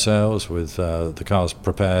used car sales with the cars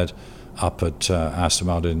prepared up at Aston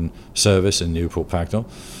Martin service in Newport Pagnell,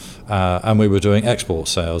 and we were doing export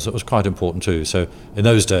sales. That was quite important too. So in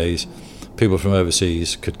those days, people from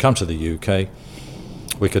overseas could come to the UK.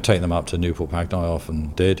 We could take them up to Newport Pagnell, I often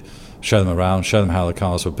did, show them around, show them how the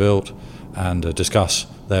cars were built, and discuss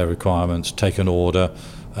their requirements, take an order,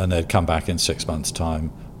 and they'd come back in 6 months'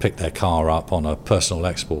 time, pick their car up on a personal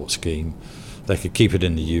export scheme, they could keep it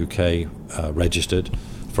in the UK registered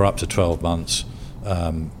for up to 12 months,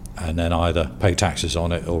 and then either pay taxes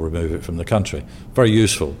on it or remove it from the country. Very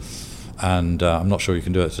useful, and I'm not sure you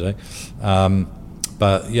can do it today.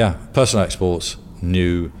 But yeah, personal exports,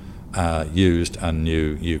 new, used and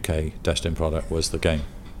new UK destined product was the game.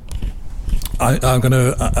 I'm going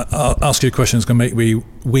to ask you a question that's going to make me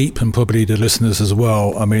weep, and probably the listeners as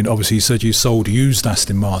well. I mean, obviously you said you sold used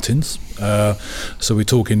Aston Martins, so we're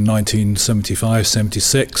talking 1975,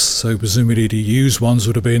 76, so presumably the used ones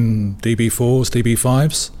would have been DB4s,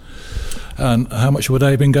 DB5s. And how much would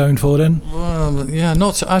they have been going for then? Well, yeah,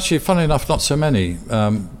 actually, funny enough, not so many.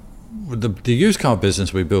 The used car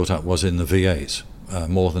business we built up was in the V8s,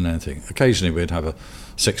 more than anything. Occasionally we'd have a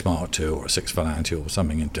 6 Mark II or a 6 Volante or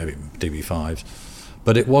something in DB5s,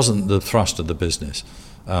 but it wasn't the thrust of the business.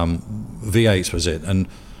 V8s was it, and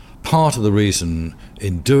part of the reason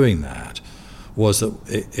in doing that was that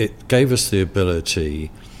it gave us the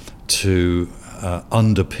ability to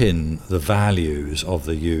underpin the values of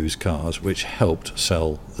the used cars, which helped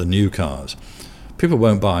sell the new cars. People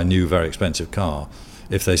won't buy a new, very expensive car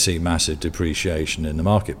if they see massive depreciation in the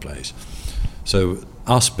marketplace. So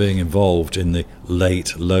us being involved in the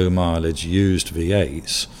late, low mileage used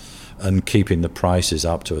V8s and keeping the prices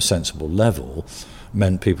up to a sensible level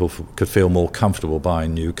meant people could feel more comfortable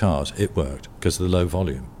buying new cars. It worked because of the low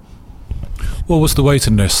volume. What was the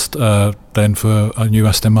waiting list then for a new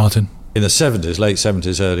Aston Martin? In the 70s, late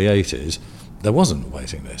 70s, early 80s, there wasn't a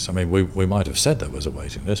waiting list. I mean, we might have said there was a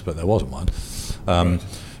waiting list, but there wasn't one. Right.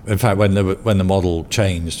 In fact, when the model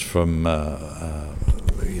changed from, the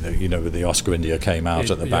Oscar India came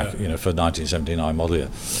out at the back, for 1979 model year,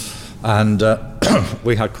 and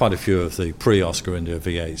we had quite a few of the pre-Oscar India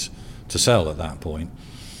V8s to sell at that point,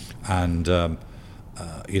 and I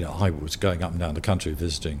was going up and down the country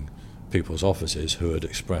visiting people's offices who had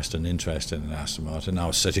expressed an interest in an Aston Martin. I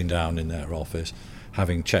was sitting down in their office,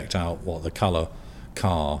 having checked out what the colour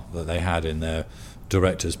car that they had in their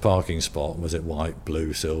director's parking spot, was it white,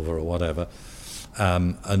 blue, silver or whatever,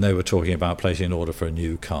 and they were talking about placing an order for a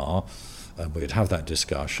new car, and we'd have that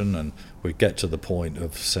discussion and we'd get to the point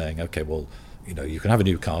of saying, okay, well, you can have a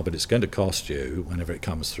new car, but it's going to cost you, whenever it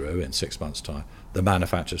comes through in 6 months' time, the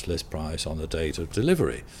manufacturer's list price on the date of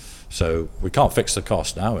delivery. So we can't fix the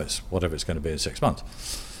cost now, it's whatever it's going to be in 6 months.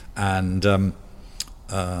 And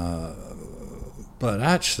but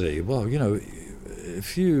actually, well,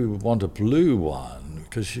 if you want a blue one,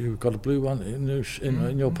 because you've got a blue one in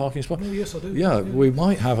your parking spot. Oh, yes, I do. Yeah, we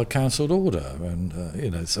might have a cancelled order,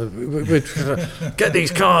 and so we'd get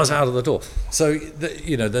these cars out of the door. So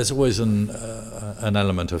there's always an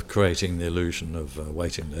element of creating the illusion of a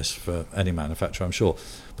waiting list for any manufacturer, I'm sure.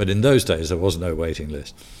 But in those days, there was no waiting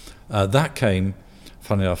list. That came,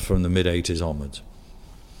 funny enough, from the mid-80s onwards.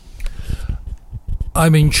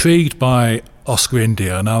 I'm intrigued by Oscar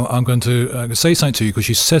India, and I'm going to say something to you, because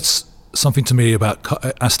you said something to me about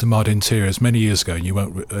Aston Martin interiors many years ago, and you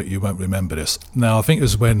won't remember this. Now, I think it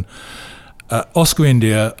was when Oscar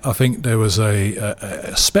India, I think there was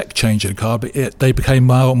a spec change in the car, but they became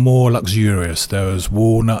more luxurious. There was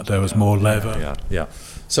walnut, there was more leather. Yeah.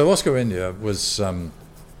 So Oscar India was, how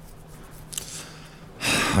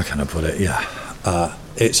can I put it?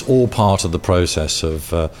 It's all part of the process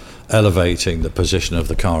of elevating the position of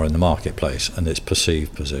the car in the marketplace and its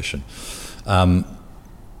perceived position.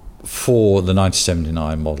 For the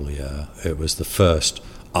 1979 model year, it was the first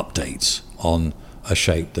updates on a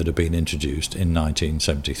shape that had been introduced in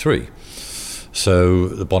 1973. So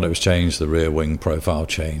the bonnet was changed, the rear wing profile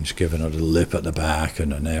changed, given a little lip at the back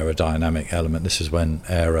and an aerodynamic element. This is when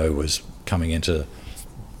aero was coming into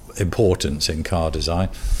importance in car design.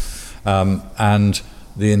 And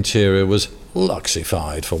the interior was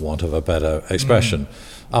luxified, for want of a better expression.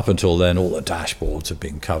 Up until then, all the dashboards had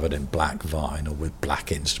been covered in black vinyl with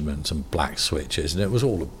black instruments and black switches, and it was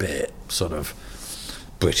all a bit sort of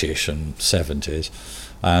British and 70s.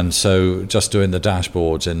 And so just doing the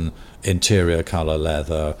dashboards in interior colour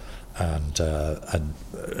leather and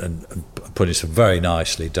putting some very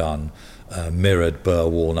nicely done mirrored burr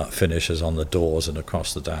walnut finishes on the doors and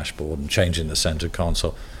across the dashboard, and changing the centre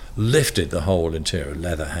console, lifted the whole interior,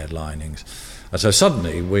 leather head linings. And so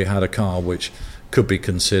suddenly we had a car which could be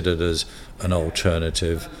considered as an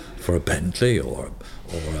alternative for a Bentley or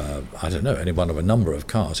I don't know, any one of a number of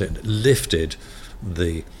cars. It lifted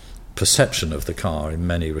the perception of the car in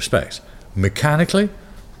many respects. Mechanically,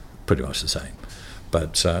 pretty much the same.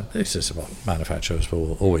 But this is what manufacturers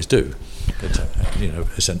will always do.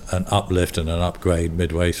 It's an uplift and an upgrade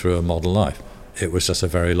midway through a model life. it was just a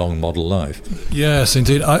very long model life. Yes,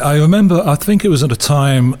 indeed. I remember, I think it was at a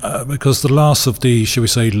time, because the last of the, shall we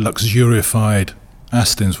say, luxurified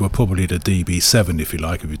Astons were probably the DB7, if you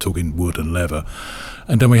like, if you're talking wood and leather.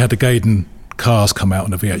 And then we had the Gaydon cars come out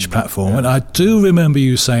on the VH platform. And I do remember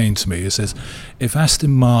you saying to me, it says, if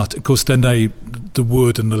Aston Martin, of course, then the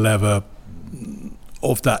wood and the leather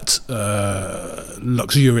of that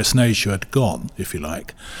luxurious nature had gone, if you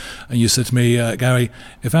like. And you said to me, Gary,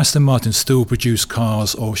 if Aston Martin still produced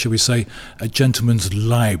cars, or shall we say a gentleman's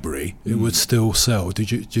library, it would still sell. Do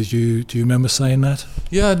you remember saying that?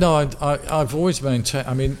 Yeah, no, I've always maintained,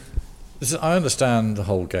 I mean, I understand the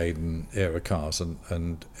whole Gaydon era cars,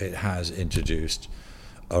 and it has introduced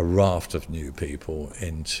a raft of new people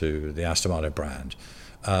into the Aston Martin brand.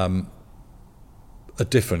 A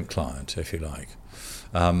different client, if you like.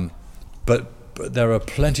 But there are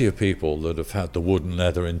plenty of people that have had the wood and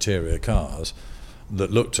leather interior cars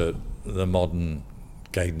that looked at the modern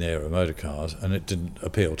Gaydon era motor cars and it didn't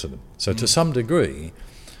appeal to them. So to some degree,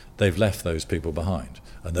 they've left those people behind,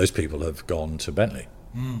 and those people have gone to Bentley.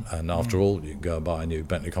 And after all, you can go and buy a new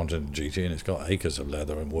Bentley Continental GT and it's got acres of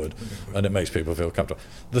leather and wood, and it makes people feel comfortable.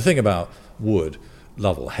 The thing about wood,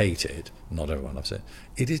 love or hate it, not everyone loves it,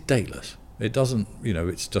 it is dateless. It doesn't,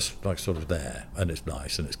 it's just like sort of there, and it's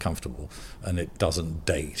nice and it's comfortable, and it doesn't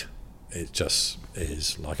date. It just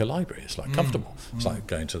is like a library. It's like comfortable. It's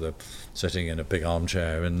like sitting in a big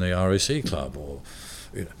armchair in the RAC club, or,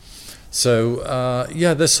 So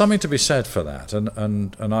there's something to be said for that,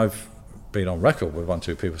 and I've been on record with one or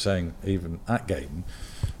two people saying, even at Gaydon,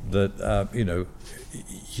 that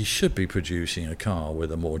you should be producing a car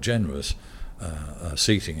with a more generous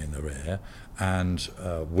seating in the rear, and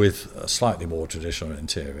with a slightly more traditional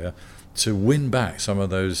interior, to win back some of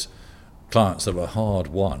those clients that were hard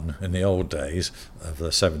won in the old days of the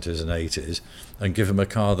 70s and 80s, and give them a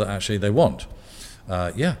car that actually they want.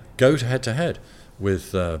 Go head to head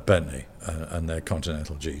with Bentley and their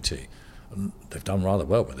Continental GT. And they've done rather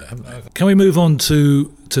well with it, haven't they? Can we move on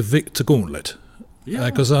to Victor Gauntlet?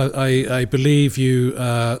 Because I believe you.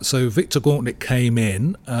 So Victor Gauntlet came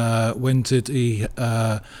in. When did he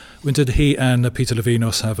and Peter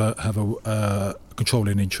Levinos have a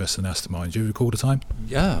controlling interest in Aston Martin? Do you recall the time?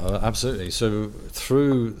 Yeah, absolutely. So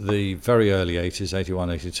through the very early 80s, 81,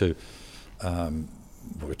 82,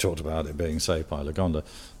 we talked about it being saved by Lagonda,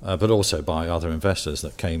 but also by other investors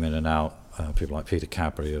that came in and out. People like Peter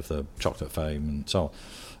Cadbury of the chocolate fame and so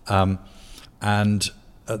on. And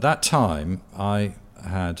at that time, I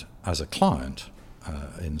had, as a client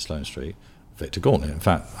in Sloane Street, Victor Gauntlet. In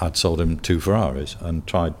fact, I'd sold him 2 Ferraris and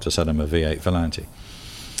tried to sell him a V8 Volanti.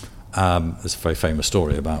 There's a very famous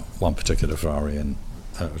story about one particular Ferrari,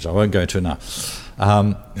 which I won't go into now.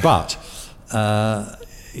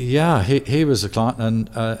 He was a client, and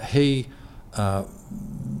he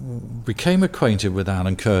became acquainted with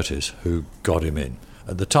Alan Curtis, who got him in.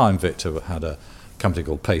 At the time, Victor had a company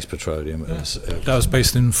called Pace Petroleum. That was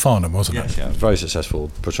based in Farnham, wasn't it? Yeah, very successful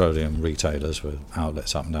petroleum retailers with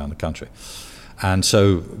outlets up and down the country. And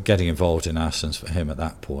so getting involved in Astons for him at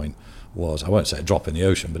that point was, I won't say a drop in the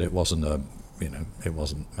ocean, but it wasn't it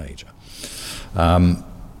wasn't major. But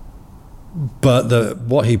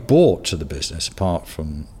what he brought to the business, apart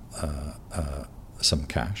from some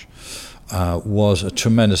cash, was a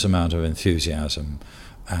tremendous amount of enthusiasm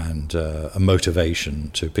and a motivation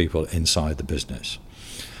to people inside the business.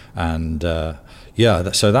 And so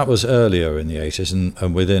that was earlier in the 80s,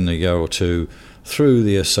 and within a year or two, through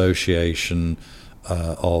the association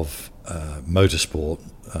of motorsport,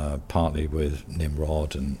 partly with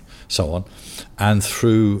Nimrod and so on, and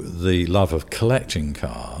through the love of collecting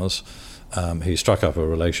cars, he struck up a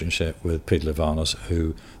relationship with Peter Levinos,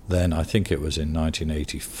 who then, I think it was in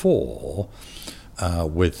 1984,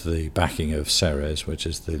 with the backing of Ceres, which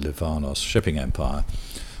is the Levinos shipping empire,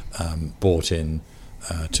 bought in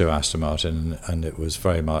to Aston Martin, and it was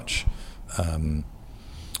very much a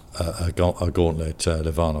Gauntlet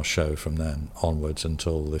Levinos show from then onwards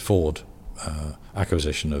until the Ford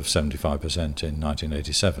acquisition of 75% in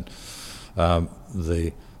 1987.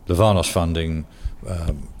 The Levinos funding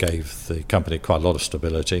gave the company quite a lot of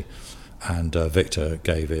stability, and Victor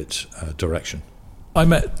gave it direction. I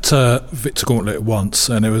met Victor Gauntlet once,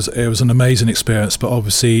 and it was an amazing experience. But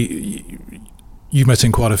obviously, you met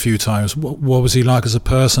him quite a few times. What was he like as a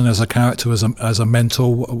person, as a character, as a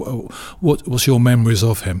mentor? What's your memories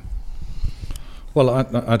of him? Well,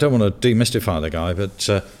 I don't want to demystify the guy, but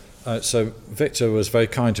so Victor was very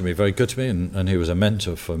kind to me, very good to me, and he was a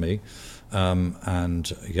mentor for me.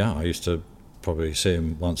 I used to probably see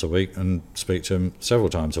him once a week and speak to him several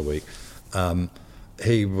times a week.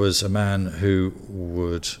 He was a man who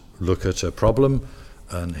would look at a problem,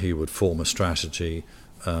 and he would form a strategy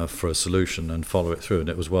for a solution and follow it through, and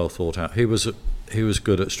it was well thought out. He was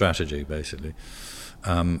good at strategy, basically,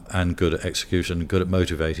 and good at execution, good at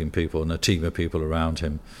motivating people, and a team of people around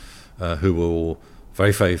him who were all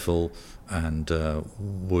very faithful and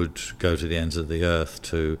would go to the ends of the earth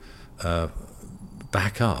to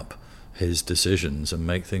back up his decisions and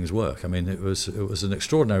make things work. I mean, it was an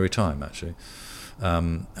extraordinary time, actually,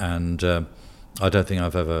 and I don't think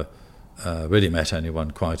I've ever really met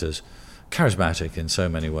anyone quite as charismatic in so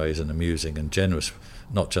many ways, and amusing and generous,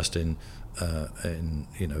 not just in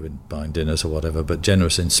buying dinners or whatever, but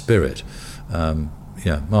generous in spirit.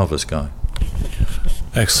 Marvellous guy.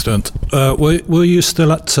 Excellent. Were you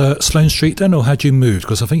still at Sloane Street then, or had you moved?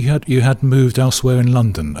 Because I think you had moved elsewhere in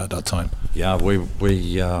London at that time. Yeah,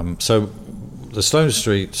 so the Sloane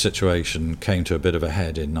Street situation came to a bit of a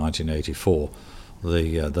head in 1984.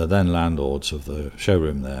 The then landlords of the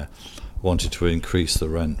showroom there wanted to increase the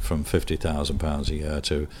rent from £50,000 a year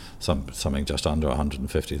to something just under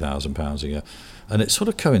 £150,000 a year. And it sort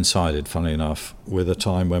of coincided, funnily enough, with a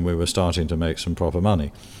time when we were starting to make some proper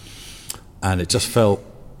money. And it just felt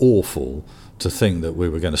awful to think that we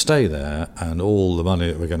were going to stay there and all the money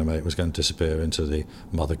that we were going to make was going to disappear into the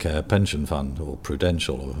Mothercare Pension Fund or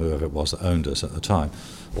Prudential or whoever it was that owned us at the time,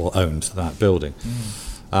 or owned that building.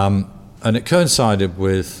 And it coincided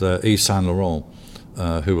with Yves Saint Laurent,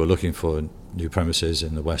 who were looking for new premises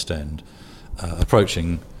in the West End,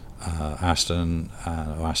 approaching Aston,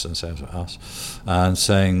 or Aston said to us, and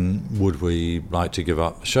saying, would we like to give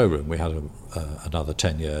up the showroom? We had another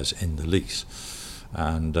 10 years in the lease.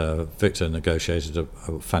 And Victor negotiated a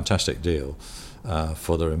fantastic deal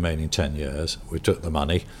for the remaining 10 years. We took the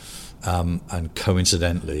money, and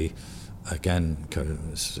coincidentally, again,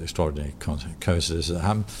 it's extraordinary coincidence that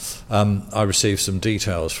happened, I received some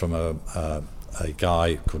details from a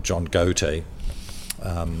guy called John Gote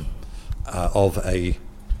of a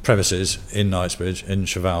premises in Knightsbridge, in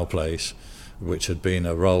Cheval Place, which had been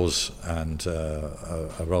a Rolls and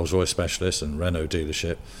a Rolls-Royce specialist and Renault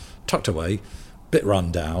dealership, tucked away, bit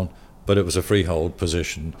run down, but it was a freehold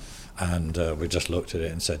position, and we just looked at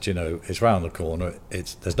it and said, it's round the corner,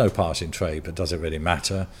 there's no passing trade, but does it really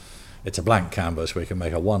matter? It's a blank canvas, we can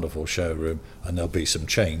make a wonderful showroom, and there'll be some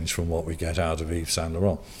change from what we get out of Yves Saint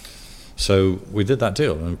Laurent. So we did that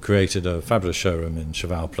deal and created a fabulous showroom in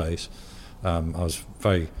Cheval Place. I was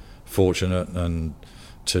very fortunate and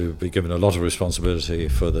to be given a lot of responsibility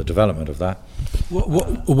for the development of that.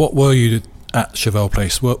 What were you at Cheval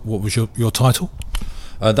Place? What was your title?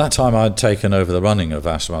 At that time, I'd taken over the running of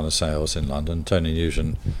Aston Martin sales in London. Tony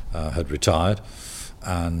Nugent had retired,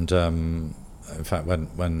 and in fact,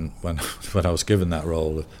 when I was given that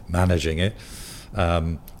role of managing it,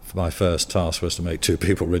 my first task was to make 2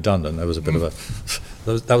 people redundant. There was a bit of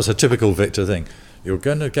that was a typical Victor thing. You're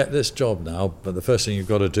going to get this job now, but the first thing you've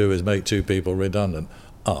got to do is make 2 people redundant.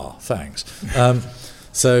 Thanks.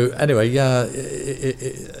 So anyway, I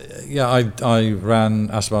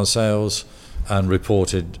ran Aston Martin sales and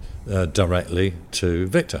reported directly to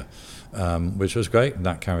Victor, which was great, and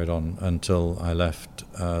that carried on until I left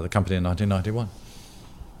the company in 1991.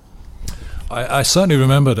 I certainly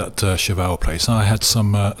remember that Cheval Place. I had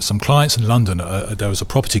some clients in London. There was a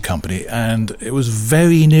property company, and it was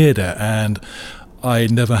very near there, and I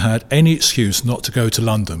never had any excuse not to go to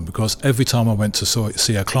London, because every time I went to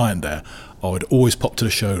see a client there, I would always pop to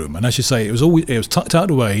the showroom. And as you say, it was tucked out of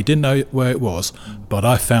the way. He didn't know where it was, but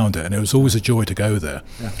I found it, and it was always a joy to go there.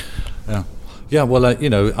 Yeah. Well,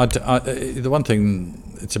 the one thing,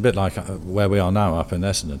 it's a bit like where we are now up in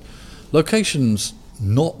Essendon. Location's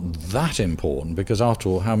not that important, because after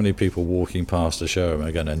all, how many people walking past the showroom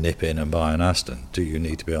are going to nip in and buy an Aston? Do you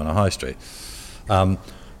need to be on a high street?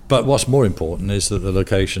 But what's more important is that the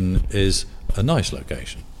location is a nice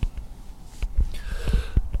location.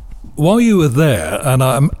 While you were there, and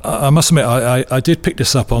I must admit, I did pick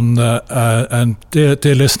this up on, and dear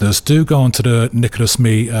listeners, do go onto the Nicholas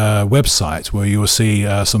Me website, where you will see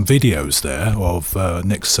some videos there of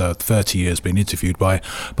Nick's 30 years being interviewed by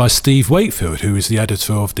Steve Wakefield, who is the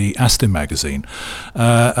editor of the Aston magazine.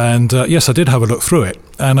 Yes, I did have a look through it,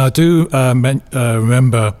 and I do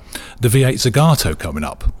remember the V8 Zagato coming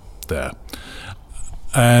up there.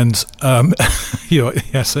 And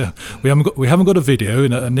yes, we haven't got a video.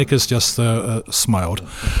 And Nick has just smiled.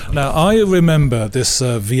 Now, I remember this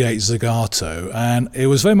V8 Zagato, and it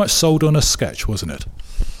was very much sold on a sketch, wasn't it?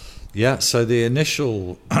 Yeah. So the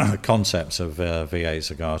initial concepts of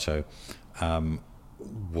V8 Zagato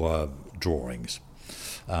were drawings,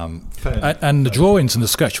 And the drawings and the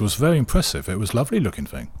sketch was very impressive. It was a lovely looking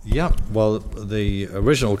thing. Yeah, well, the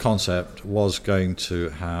original concept was going to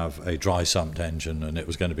have a dry sumped engine, and it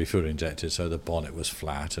was going to be fuel injected, so the bonnet was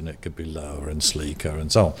flat and it could be lower and sleeker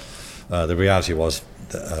and so on. The reality was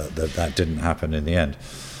that didn't happen in the end.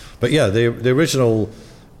 But yeah, the original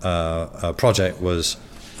project was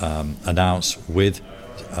announced with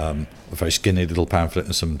a very skinny little pamphlet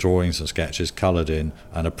and some drawings and sketches coloured in,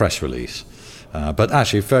 and a press release. But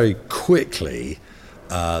actually, very quickly,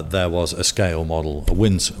 there was a scale model, a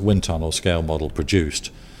wind tunnel scale model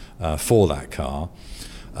produced for that car,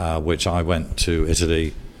 which I went to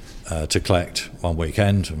Italy to collect one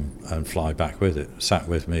weekend and fly back with it. Sat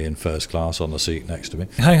with me in first class on the seat next to me.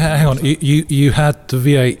 Hang on, you had the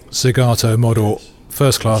V8 Zagato model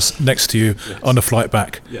first class next to you on the flight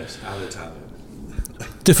back. Yes, Alitalia.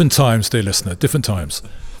 Different times, dear listener, different times.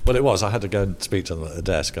 Well, it was. I had to go and speak to them at the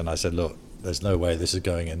desk, and I said, look, there's no way this is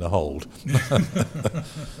going in the hold.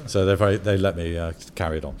 So they let me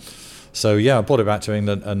carry it on. So yeah, I brought it back to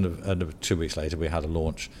England, and 2 weeks later we had a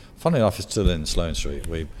launch. Funnily enough, it's still in Sloane Street.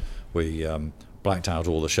 We blacked out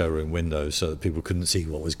all the showroom windows so that people couldn't see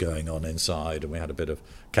what was going on inside, and we had a bit of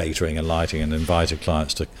catering and lighting and invited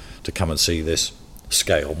clients to come and see this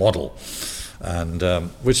scale model, and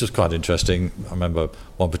which was quite interesting. I remember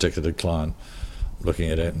one particular client looking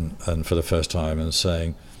at it and for the first time and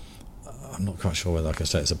saying, I'm not quite sure whether I can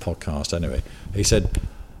say it's a podcast. Anyway, he said,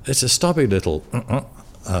 it's a stubby little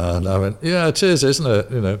and I went, yeah, it is, isn't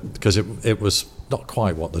it? You know, because it was not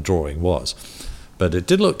quite what the drawing was, but it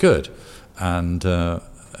did look good. And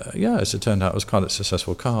yeah, as it turned out, it was quite a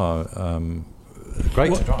successful car.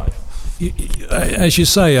 Great to drive. As you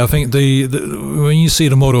say, I think when you see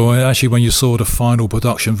the model, actually when you saw the final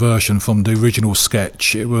production version from the original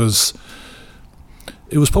sketch, it was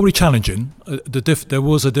probably challenging. There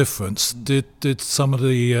was a difference. Did some of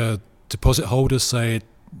the deposit holders say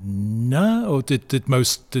no, or did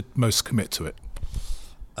most commit to it?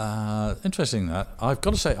 Interesting that. I've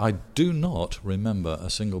got to say, I do not remember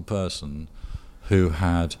a single person who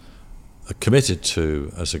had committed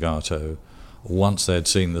to a Zagato once they'd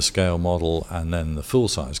seen the scale model and then the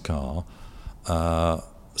full-size car,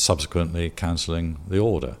 subsequently cancelling the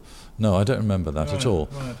order. No, I don't remember that at all.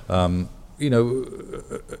 Right. You know,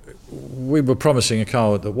 we were promising a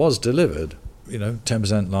car that was delivered, you know,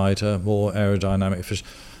 10% lighter, more aerodynamic efficient.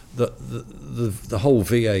 The whole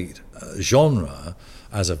V8 genre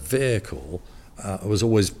as a vehicle was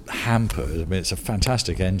always hampered. I mean, it's a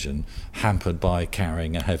fantastic engine, hampered by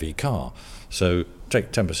carrying a heavy car. So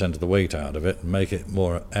take 10% of the weight out of it and make it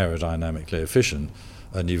more aerodynamically efficient,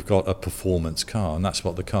 and you've got a performance car, and that's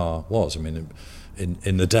what the car was. I mean,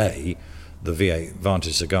 in the day, the V8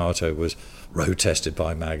 Vantage Zagato was road tested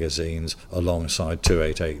by magazines alongside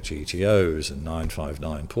 288 GTOs and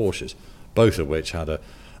 959 Porsches, both of which had a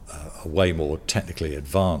way more technically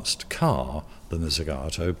advanced car than the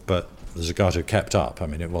Zagato, but the Zagato kept up. I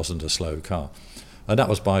mean, it wasn't a slow car. And that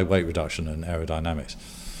was by weight reduction and aerodynamics.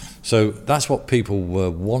 So that's what people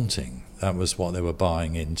were wanting. That was what they were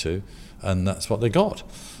buying into, and that's what they got.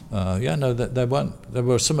 There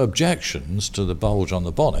were some objections to the bulge on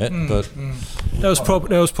the bonnet, but there was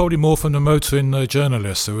probably more from the motoring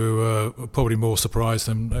journalists who were probably more surprised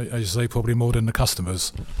than, as you say, probably more than the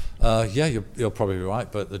customers. You're probably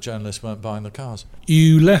right, but the journalists weren't buying the cars.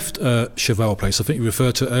 You left Cheval Place, I think you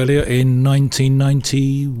referred to earlier, in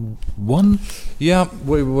 1991. Yeah,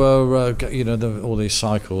 we were. All these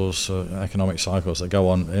cycles, economic cycles that go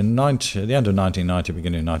on. At the end of 1990,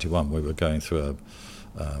 beginning of 91, we were going through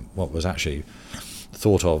what was actually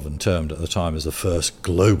thought of and termed at the time as the first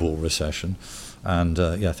global recession, and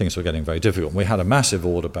things were getting very difficult. We had a massive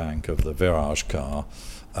order bank of the Virage car,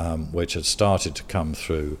 which had started to come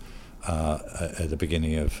through at the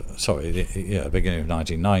beginning of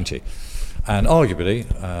 1990, and arguably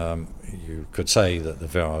you could say that the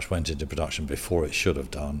Virage went into production before it should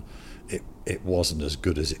have done. It wasn't as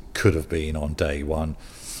good as it could have been on day one.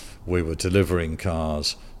 We were delivering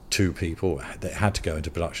cars to people. They had to go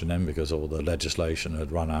into production then because all the legislation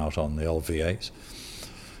had run out on the old V8s,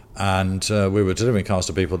 and we were delivering cars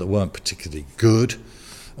to people that weren't particularly good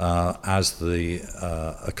as the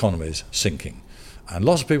economy's sinking, and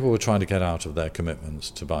lots of people were trying to get out of their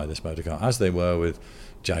commitments to buy this motor car, as they were with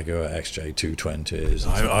Jaguar XJ 220s.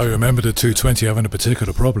 I remember the 220 having a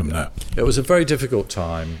particular problem there. It was a very difficult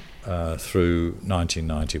time through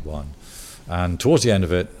 1991, and towards the end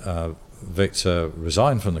of it, Victor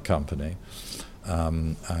resigned from the company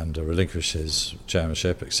and relinquished his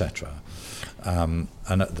chairmanship, etc. And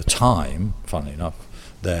at the time, funnily enough,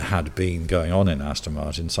 there had been going on in Aston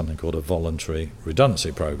Martin something called a voluntary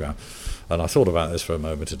redundancy program, And I thought about this for a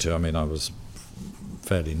moment or two. I mean, I was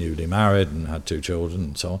fairly newly married and had 2 children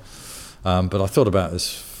and so on. But I thought about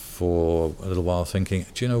this for a little while, thinking,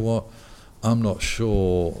 do you know what? I'm not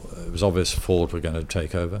sure. It was obvious Ford were going to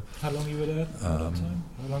take over. How long you were there at that time?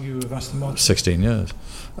 How long you were with Aston Martin? 16 years.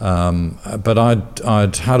 But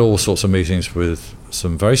I'd had all sorts of meetings with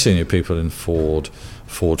some very senior people in Ford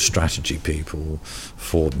strategy people,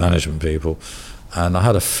 Ford management people, and I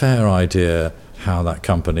had a fair idea how that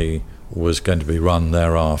company was going to be run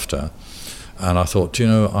thereafter. And I thought,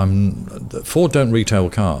 Ford don't retail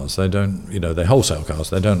cars. They don't, they wholesale cars.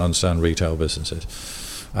 They don't understand retail businesses.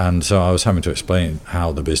 And so I was having to explain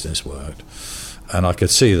how the business worked. And I could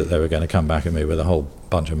see that they were going to come back at me with a whole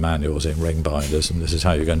bunch of manuals in ring binders, and this is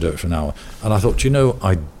how you're going to do it from now on. And I thought,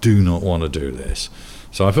 I do not want to do this.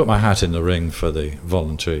 So I put my hat in the ring for the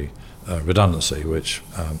voluntary redundancy, which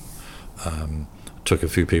took a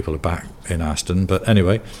few people aback in Aston. But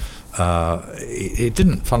anyway, it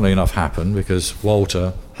didn't, funnily enough, happen, because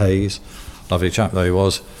Walter Hayes, lovely chap though he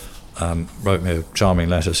was, wrote me a charming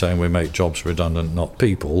letter saying we make jobs redundant, not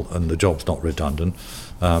people, and the job's not redundant.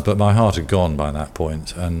 But my heart had gone by that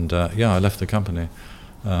point, and I left the company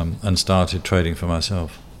and started trading for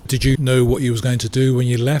myself. Did you know what you was going to do when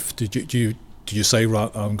you left? Did you say,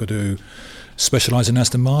 right, I'm going to specialise in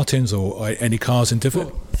Aston Martins or any cars in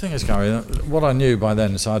different? Well, the thing is, Gary, what I knew by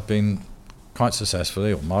then is I'd been quite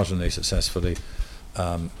successfully, or marginally successfully,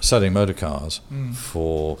 selling motor cars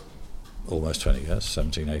for almost 20 years,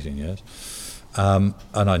 17, 18 years. And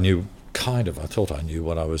I knew I thought I knew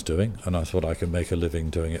what I was doing, and I thought I could make a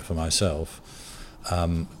living doing it for myself.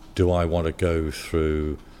 Do I want to go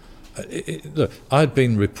through... Look, I'd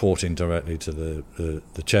been reporting directly to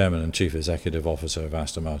the chairman and chief executive officer of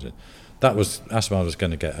Aston Martin. Aston Martin was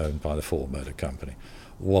going to get owned by the Ford Motor Company.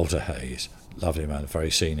 Walter Hayes, lovely man,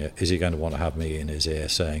 very senior. Is he going to want to have me in his ear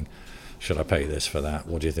saying, should I pay this for that?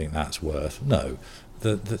 What do you think that's worth? No.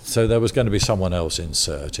 So there was going to be someone else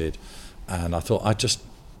inserted, and I thought I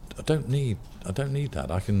don't need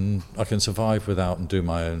that. I can survive without and do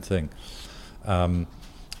my own thing.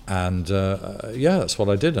 That's what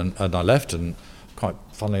I did, and I left, and quite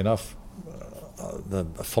funnily enough, the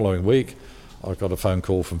following week I got a phone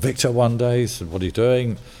call from Victor one day. He said, what are you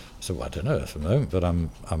doing? I said, well, I don't know at the moment, but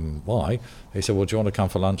why? He said, well, do you want to come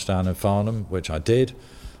for lunch down in Farnham? Which I did.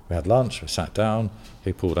 We had lunch, we sat down,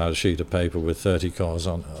 he pulled out a sheet of paper with 30 cars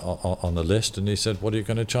on the list, and he said, what are you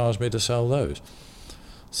going to charge me to sell those?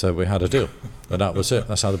 So we had a deal, and that was it.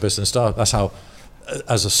 That's how the business started. That's how,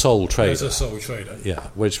 as a sole trader. As a sole trader. Yeah,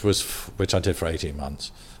 which I did for 18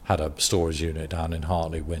 months. Had a storage unit down in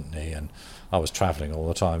Hartley, Wintney, and I was travelling all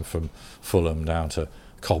the time from Fulham down to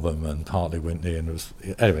Cobham and Hartley, Wintney,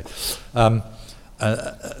 and anyway.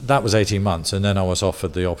 That was 18 months, and then I was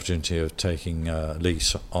offered the opportunity of taking a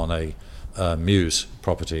lease on a Muse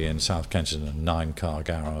property in South Kensington, a 9-car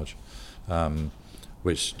garage,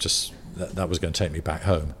 which just that was going to take me back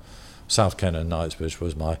home. South Ken and Knightsbridge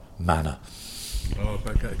was my manor. Oh,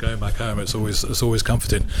 going back home, it's always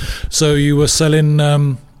comforting. So you were selling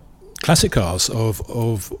classic cars of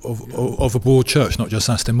a broad church, not just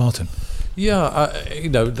Aston Martin. Yeah,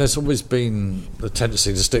 there's always been the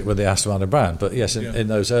tendency to stick with the Aston Martin brand, but yes, in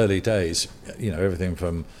those early days, everything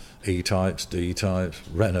from E-types, D-types,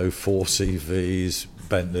 Renault 4CVs,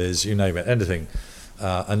 Bentleys, you name it, anything.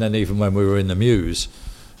 And then even when we were in the Muse,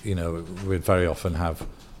 we'd very often have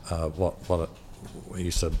what we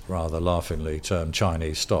used to rather laughingly term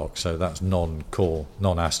Chinese stock. So that's non-core,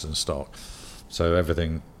 non-Aston stock. So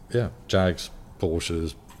everything, Jags,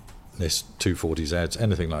 Porsches, NIS 240Zs,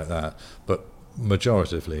 anything like that. But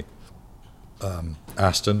majoritively,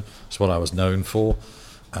 Aston is what I was known for,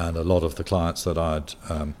 and a lot of the clients that I'd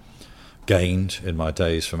gained in my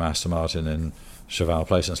days from Aston Martin in Cheval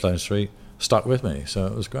Place and Sloane Street stuck with me, so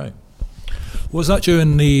it was great. Was that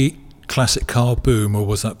during the classic car boom, or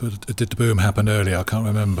did the boom happen earlier? I can't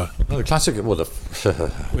remember. No, the classic, with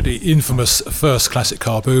the infamous first classic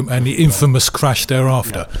car boom and the infamous crash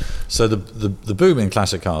thereafter. Yeah. So the boom in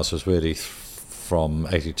classic cars was really from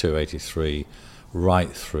 82, 83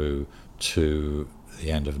 right through to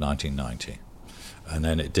the end of 1990, and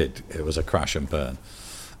then it was a crash and burn,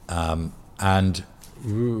 and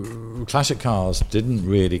classic cars didn't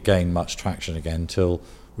really gain much traction again till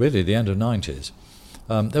really the end of 90s.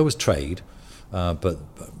 There was trade, but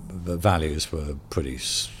the values were pretty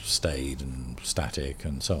staid and static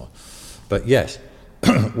and so on. But yes,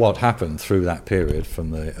 what happened through that period from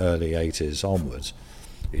the early 80s onwards,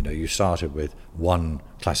 you started with one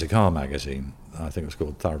classic car magazine. I think it was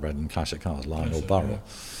called Thoroughbred and Classic Cars, Lionel Burrell.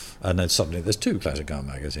 And then suddenly there's 2 classic car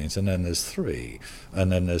magazines, and then there's 3,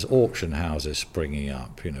 and then there's auction houses springing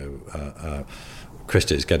up.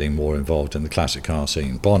 Christie's getting more involved in the classic car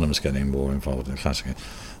scene. Bonham's getting more involved in the classic car.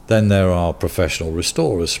 Then there are professional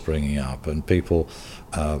restorers springing up, and people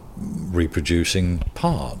reproducing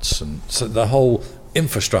parts, and so the whole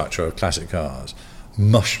infrastructure of classic cars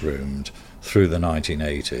mushroomed through the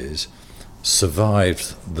 1980s,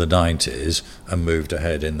 survived the 90s, and moved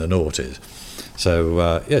ahead in the noughties.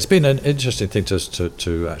 So it's been an interesting thing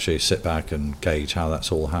to actually sit back and gauge how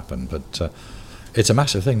that's all happened. But it's a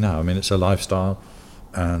massive thing now. I mean, it's a lifestyle,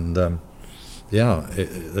 and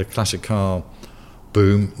the classic car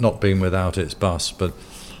boom not been without its bust. But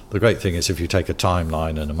the great thing is, if you take a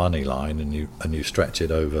timeline and a money line and you stretch it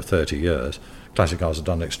over 30 years, classic cars have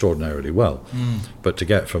done extraordinarily well. But to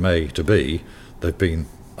get from A to B, they've been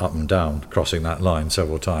up and down, crossing that line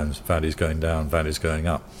several times. Values going down, values going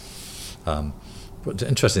up. But the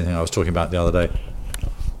interesting thing I was talking about the other day,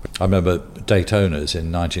 I remember Daytonas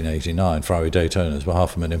in 1989, Ferrari Daytonas were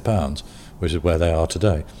 £500,000, which is where they are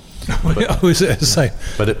today. Is it the same?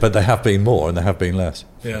 But they have been more and they have been less.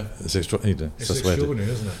 Yeah. It's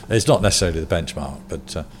extraordinary, isn't it? It's not necessarily the benchmark,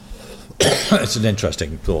 but it's an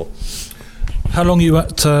interesting thought. How long are you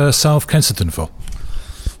at South Kensington for?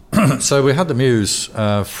 So we had the Muse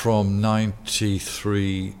from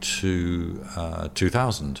 93 to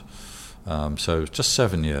 2000. So just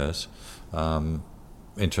 7 years.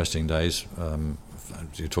 Interesting days.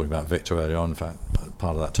 You were talking about Victor earlier on. In fact,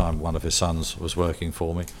 part of that time, one of his sons was working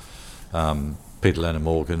for me. Peter Leonard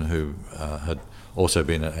Morgan, who had also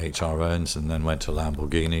been at H.R. Owens and then went to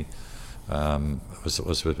Lamborghini,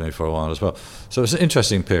 was with me for a while as well. So it was an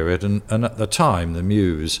interesting period. And at the time, the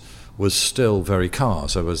Muse was still very car.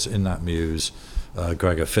 So I was in that Muse,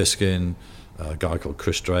 Gregor Fiskin, a guy called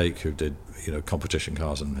Chris Drake, who did competition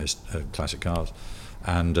cars and his classic cars,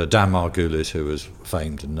 and Dan Margulis, who was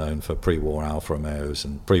famed and known for pre-war Alfa Romeos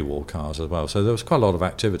and pre-war cars as well. So there was quite a lot of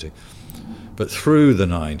activity. But through the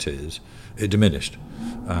 90s, it diminished.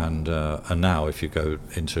 And now if you go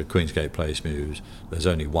into Queensgate Place Muse, there's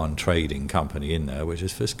only one trading company in there, which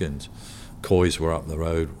is Fiskin's. Coys were up the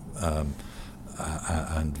road, and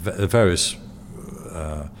various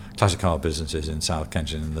classic car businesses in South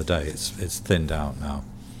Kensington in the day. It's thinned out now.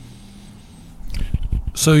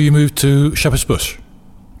 So you moved to Shepherd's Bush?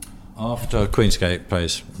 After Queensgate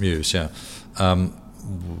Place Muse, yeah.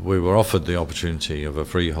 We were offered the opportunity of a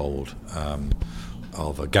freehold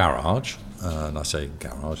of a garage, and I say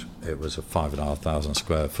garage, it was a 5,500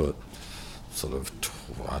 square foot, sort of,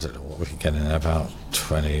 I don't know what we could get in there, about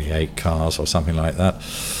 28 cars or something like that,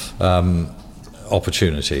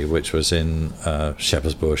 opportunity, which was in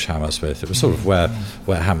Shepherd's Bush, Hammersmith. It was sort of where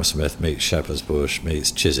Hammersmith meets Shepherd's Bush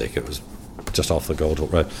meets Chiswick. It was just off the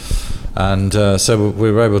Goldhawk Road. And so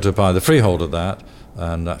we were able to buy the freehold of that.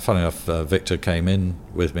 And funny enough, Victor came in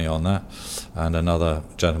with me on that, and another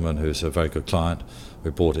gentleman who's a very good client.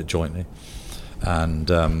 We bought it jointly.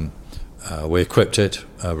 And we equipped it,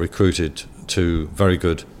 recruited 2 very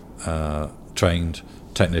good trained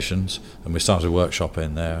technicians, and we started a workshop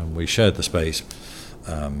in there, and we shared the space,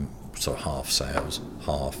 sort of half sales,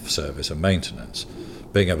 half service and maintenance,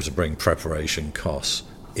 being able to bring preparation costs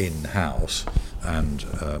in-house, and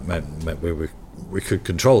meant we could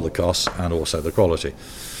control the costs and also the quality.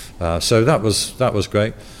 So that was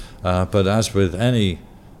great. But as with any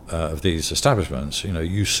of these establishments,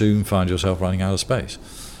 you soon find yourself running out of space.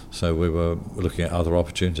 So we were looking at other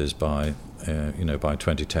opportunities by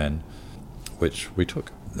 2010, which we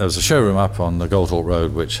took. There was a showroom up on the Goldhawk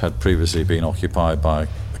Road which had previously been occupied by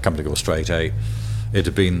a company called Straight 8. It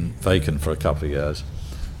had been vacant for a couple of years,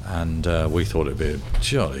 and we thought it would be a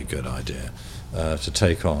jolly good idea to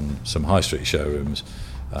take on some high street showrooms.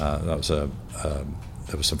 There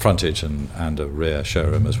was some frontage and a rear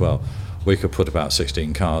showroom as well. We could put about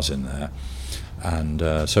 16 cars in there,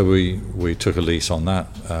 and so we took a lease on that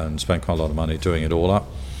and spent quite a lot of money doing it all up.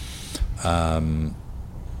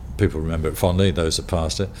 People remember it fondly, those that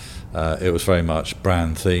passed it. It was very much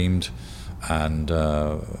brand themed, and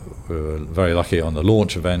we were very lucky on the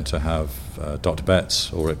launch event to have Dr.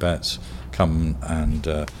 Betts, Ulrich Betts, come and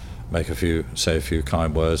say a few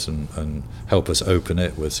kind words and help us open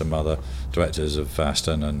it with some other directors of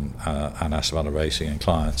Aston and Aston Martin Racing and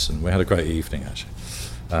clients, and we had a great evening actually.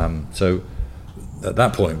 So at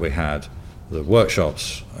that point we had the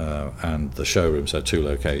workshops and the showrooms had 2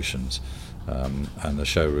 locations, and the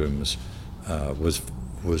showrooms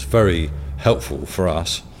was very helpful for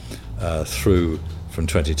us through from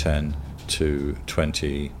 2010 to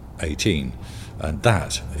 2018, and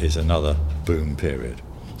that is another boom period.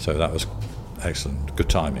 So that was excellent, good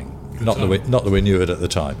timing. Not that we knew it at the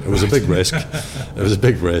time. It was a big risk. It was a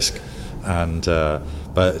big risk, and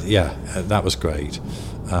but yeah, that was great.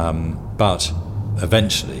 But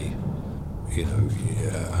eventually,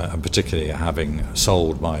 and particularly having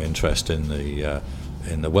sold my interest in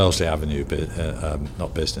the Wellesley Avenue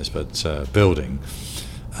not business but building,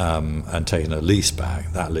 and taking a lease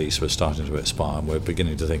back. That lease was starting to expire, and we're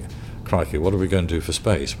beginning to think, crikey, what are we going to do for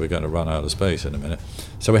space? We're going to run out of space in a minute.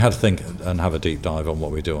 So we had to think and have a deep dive on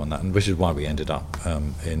what we do on that, and which is why we ended up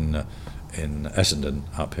in Essendon,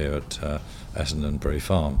 up here at Essendon Bury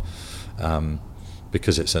Farm,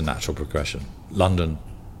 because it's a natural progression. London,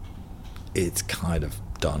 it's kind of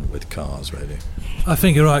done with cars, really. I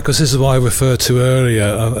think you're right, because this is what I referred to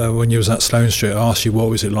earlier when you was at Sloane Street. I asked you what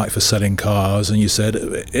was it like for selling cars, and you said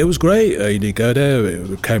it was great. You go there,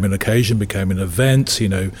 it became an occasion, became an event,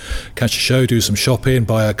 catch a show, do some shopping,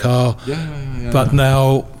 buy a car. Yeah. But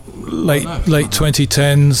now, late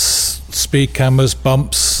 2010s, speed cameras,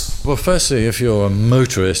 bumps. Well, firstly, if you're a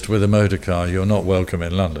motorist with a motor car, you're not welcome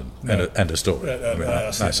in London. No. End of story.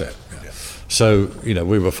 That's it. Yeah. So,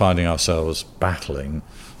 we were finding ourselves battling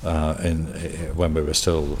when we were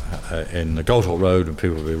still in the Goldhall Road, and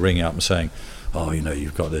people would be ringing up and saying, oh,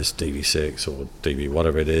 you've got this DB6 or DB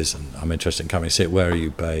whatever it is, and I'm interested in coming and see it. Where are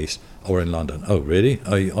you based? Or in London. Oh, really?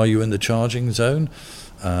 Are you in the charging zone?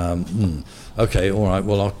 Okay, all right.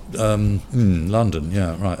 Well, London.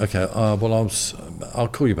 Yeah, right. Okay. Well, I'll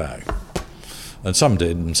call you back. And some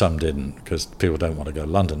did, and some didn't, because people don't want to go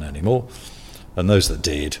to London anymore. And those that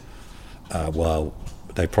did,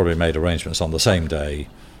 they probably made arrangements on the same day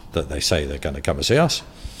that they say they're going to come and see us,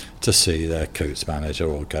 to see their Coutts manager,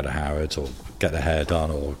 or go to Harrods, or get their hair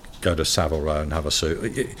done, or go to Savile Row and have a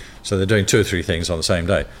suit. So they're doing 2 or 3 things on the same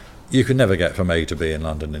day. You can never get from A to B in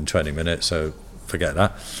London in 20 minutes, so forget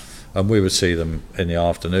that. And we would see them in the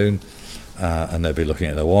afternoon, and they'd be looking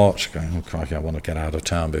at their watch, going, oh, crikey, I want to get out of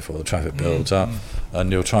town before the traffic builds up.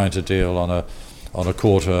 And you're trying to deal on a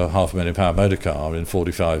 £250,000 motor car in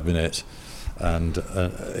 45 minutes. And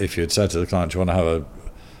if you'd said to the client, do you want to have a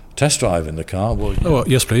test drive in the car? Well,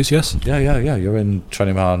 yes, please, yes. Yeah. You're in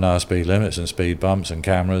 20-mile-an-hour speed limits and speed bumps and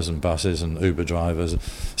cameras and buses and Uber drivers.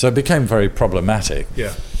 So it became very problematic,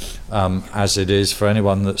 as it is for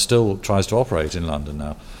anyone that still tries to operate in London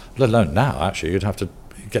now. Let alone now, actually, you'd have to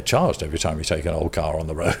get charged every time you take an old car on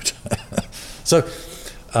the road. So,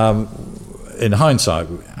 in hindsight,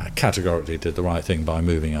 we categorically did the right thing by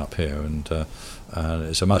moving up here, and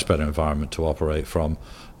it's a much better environment to operate from,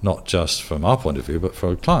 not just from our point of view, but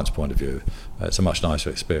from a client's point of view. It's a much nicer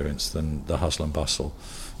experience than the hustle and bustle.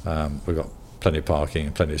 We've got plenty of parking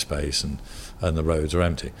and plenty of space, and the roads are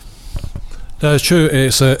empty. That's true.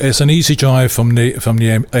 It's an easy drive from the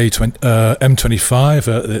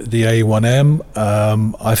M25, the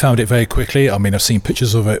A1M. I found it very quickly. I mean, I've seen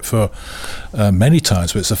pictures of it for many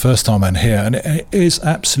times, but it's the first time I'm here, and it is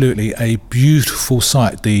absolutely a beautiful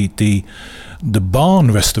sight. The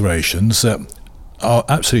barn restorations are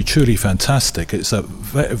absolutely truly fantastic. It's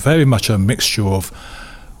very much a mixture of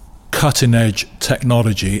cutting edge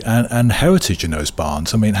technology and heritage in those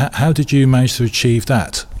barns. I mean, how did you manage to achieve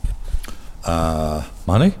that?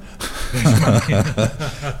 Money.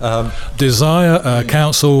 Desire,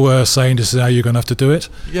 council saying this is how you're going to have to do it?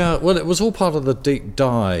 Yeah, well, it was all part of the deep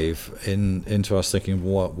dive into us thinking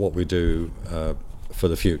what we do for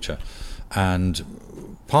the future. And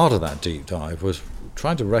part of that deep dive was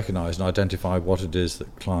trying to recognise and identify what it is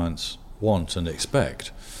that clients want and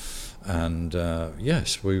expect. And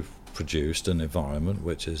yes, we've produced an environment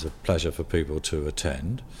which is a pleasure for people to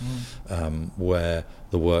attend, where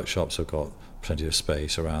the workshops have got plenty of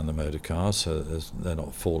space around the motor cars, so they're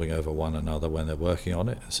not falling over one another when they're working on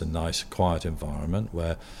it. It's a nice, quiet environment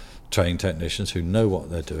where trained technicians who know what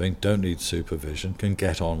they're doing, don't need supervision, can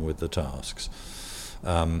get on with the tasks.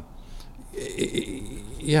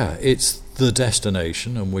 It's the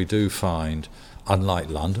destination, and we do find, unlike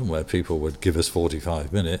London, where people would give us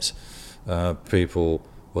 45 minutes, people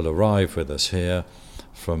will arrive with us here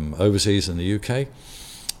from overseas in the UK.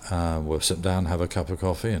 We'll sit down, have a cup of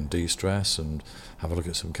coffee and de-stress and have a look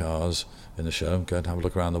at some cars in the show, go and have a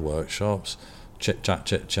look around the workshops,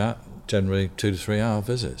 chit-chat, generally 2 to 3 hour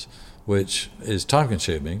visits, which is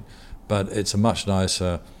time-consuming, but it's a much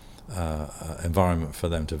nicer environment for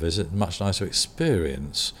them to visit, much nicer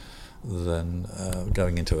experience than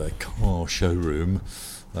going into a car showroom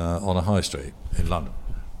on a high street in London.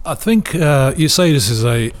 I think you say this is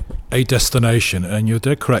a destination, and you're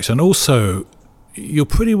dead correct. And also, you're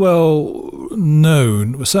pretty well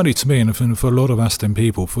known, certainly to me and for a lot of Aston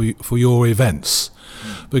people, for your events.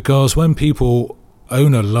 Because when people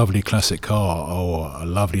own a lovely classic car or a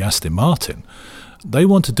lovely Aston Martin, they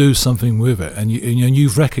want to do something with it, and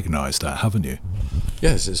you've recognised that, haven't you?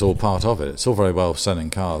 Yes, it's all part of it. It's all very well selling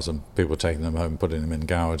cars and people taking them home, putting them in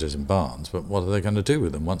garages and barns, but what are they going to do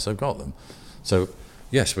with them once they've got them? So,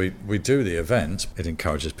 yes, we do the event. It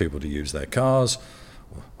encourages people to use their cars.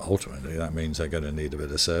 Ultimately, that means they're going to need a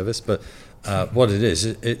bit of service. But what it is,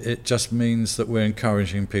 it just means that we're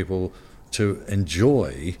encouraging people to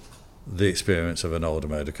enjoy the experience of an older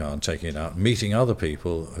motor car and taking it out, meeting other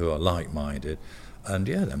people who are like-minded. And,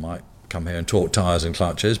 yeah, they might come here and talk tyres and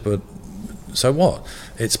clutches, but so what?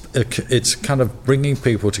 It's kind of bringing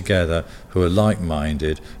people together who are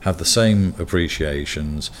like-minded, have the same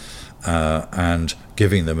appreciations, and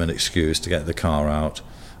giving them an excuse to get the car out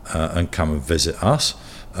and come and visit us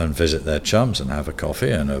and visit their chums and have a coffee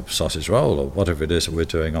and a sausage roll or whatever it is that we're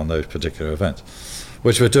doing on those particular events,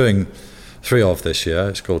 which we're doing 3 of this year.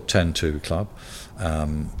 It's called 10-2 Club,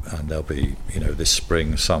 and there'll be this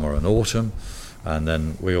spring, summer and autumn. And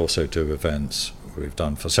then we also do events we've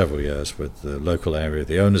done for several years with the local area,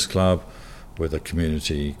 the Owners Club, with a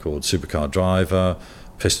community called Supercar Driver,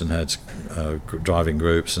 Pistonheads driving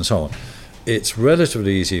groups and so on. It's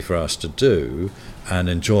relatively easy for us to do and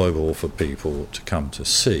enjoyable for people to come to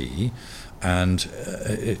see, and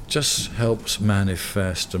it just helps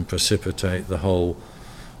manifest and precipitate the whole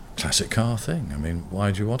classic car thing. I mean, why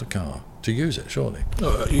do you want a car? To use it, surely.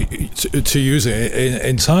 To use it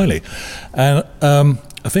entirely. And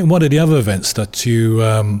I think one of the other events that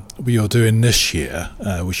you're doing this year,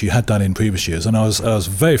 which you had done in previous years, and I was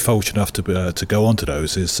very fortunate enough to go on to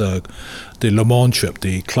those, is the Le Mans trip,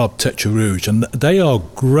 the Club Tetra Rouge, and they are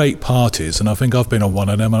great parties, and I think I've been on one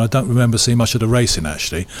of them, and I don't remember seeing much of the racing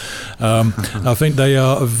actually. I think they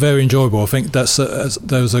are very enjoyable. I think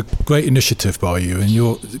there was a great initiative by you, and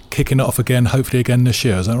you're kicking it off again, hopefully again this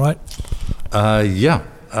year. Is that right? Yeah.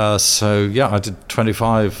 I did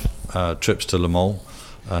 25 trips to Le Mans.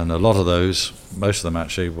 And a lot of those, most of them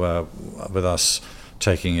actually, were with us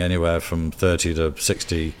taking anywhere from 30 to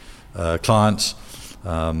 60 clients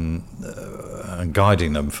and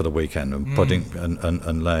guiding them for the weekend and putting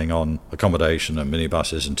and laying on accommodation and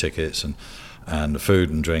minibuses and tickets and food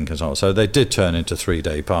and drink and so on. So they did turn into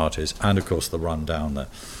 3-day parties, and of course the run down there.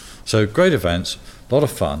 So great events, a lot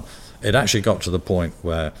of fun. It actually got to the point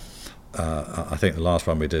where I think the last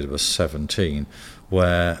one we did was 17,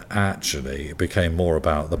 where actually it became more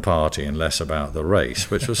about the party and less about the race,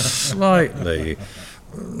 which was slightly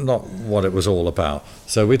not what it was all about.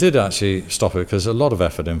 So we did actually stop it because a lot of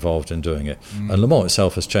effort involved in doing it. And Le Mans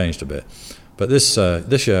itself has changed a bit. But this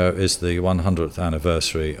year is the 100th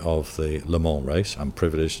anniversary of the Le Mans race. I'm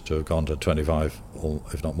privileged to have gone to 25, or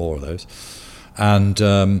if not more of those. And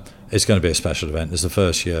it's going to be a special event. It's the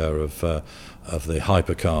first year of the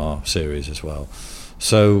Hypercar series as well.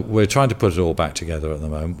 So we're trying to put it all back together at the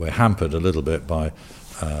moment. We're hampered a little bit by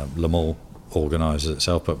Le Mans organises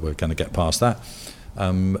itself, but we're going to get past that.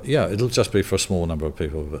 It'll just be for a small number of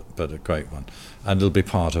people, but a great one. And it'll be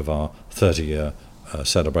part of our 30-year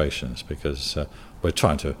celebrations, because we're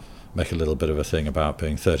trying to make a little bit of a thing about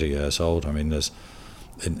being 30 years old. I mean, there's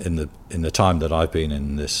in the time that I've been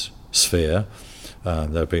in this sphere, there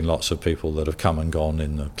have been lots of people that have come and gone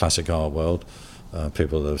in the classic car world.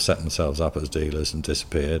 People that have set themselves up as dealers and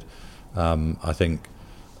disappeared. I think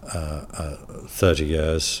 30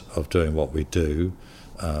 years of doing what we do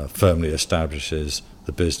firmly establishes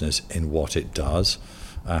the business in what it does,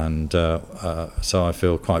 and so I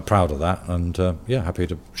feel quite proud of that, and happy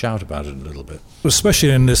to shout about it a little bit.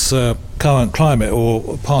 Especially in this current climate,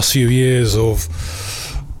 or past few years of,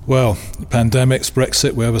 well, pandemics,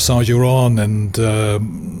 Brexit, whatever side you're on, and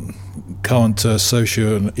current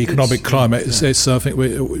socio and economic climate. It's I think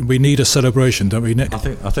we need a celebration, don't we, Nick? I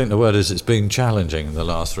think the word is it's been challenging in the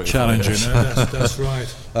last 3 years. Challenging, that's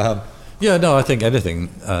right. I think anything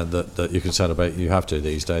that you can celebrate, you have to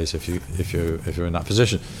these days if you're in that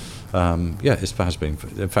position. It has been.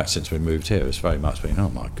 In fact, since we moved here, it's very much been, oh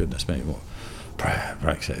my goodness me, what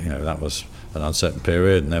Brexit. That was an uncertain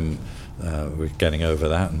period, and then we're getting over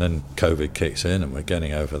that, and then COVID kicks in, and we're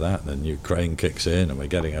getting over that, and then Ukraine kicks in, and we're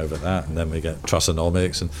getting over that, and then we get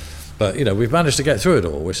Trussonomics, but we've managed to get through it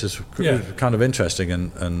all, which is kind of interesting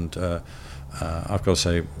and I've got to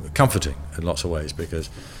say comforting in lots of ways, because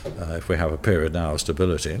if we have a period now of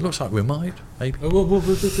stability, it looks like we might, maybe.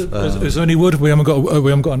 Is there any wood? We haven't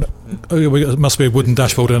got. It must be a wooden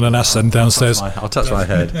dashboard and an Aston downstairs. I'll touch my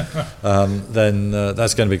head. Then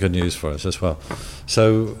that's going to be good news for us as well.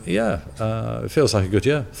 So it feels like a good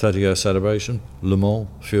year. 30-year celebration, Le Mans,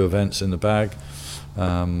 a few events in the bag.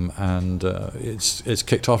 and it's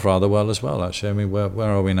kicked off rather well as well. Actually, I mean, where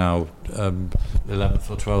are we now? 11th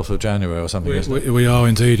or 12th of January or something. We are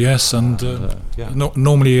indeed, yes, and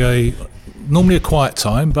normally a quiet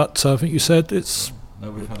time, but I think you said it's. No,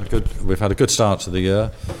 we've had a good start to the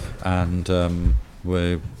year, and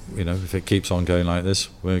if it keeps on going like this,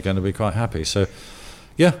 we're going to be quite happy. So,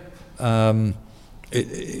 yeah, doing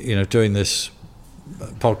this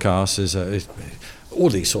podcast is all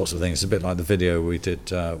these sorts of things. It's a bit like the video we did,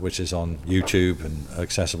 which is on YouTube and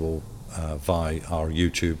accessible via our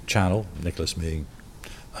YouTube channel, Nicholas Mee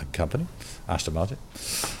and Company, Aston Martin.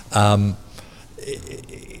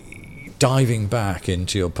 Diving back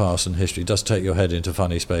into your past and history does take your head into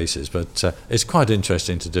funny spaces, but it's quite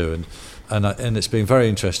interesting to do, and it's been very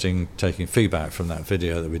interesting taking feedback from that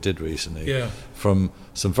video that we did recently from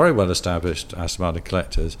some very well established Aston Martin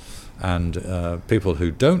collectors and people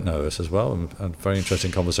who don't know us as well, and a very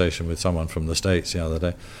interesting conversation with someone from the States the other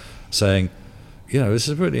day saying, this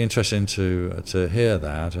is really interesting to hear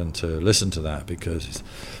that and to listen to that, because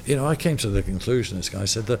I came to the conclusion, this guy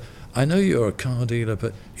said, that I know you're a car dealer,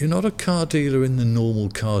 but you're not a car dealer in the normal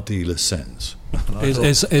car dealer sense.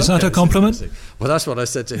 Is that a compliment? Well, that's what I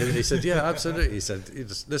said to him. He said, yeah, absolutely. He said,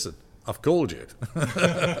 listen, I've called you.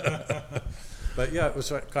 But yeah, it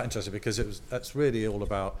was quite interesting, because that's really all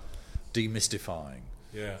about demystifying.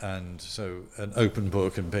 Yeah. And so an open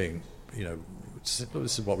book and being, this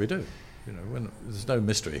is what we do. There's no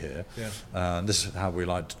mystery here. Yeah. And this is how we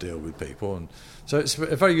like to deal with people. And so it's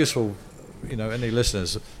very useful, any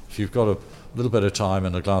listeners, if you've got a little bit of time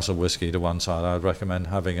and a glass of whiskey to one side, I'd recommend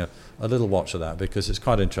having a little watch of that, because it's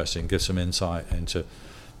quite interesting, gives some insight into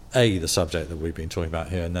the subject that we've been talking about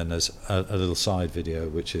here, and then there's a little side video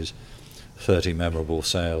which is 30 memorable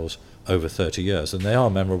sales over 30 years, and they are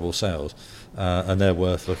memorable sales, and they're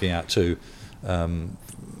worth looking at too,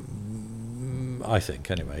 I think,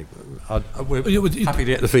 anyway. We're happy to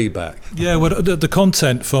get the feedback. Yeah, well, the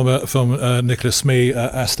content from Nicholas Mee,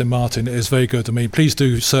 Aston Martin, is very good. I mean, please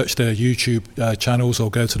do search their YouTube channels or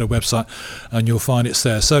go to their website and you'll find it's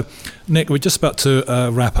there. So, Nick, we're just about to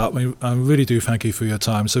wrap up. I really do thank you for your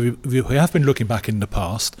time. So we have been looking back in the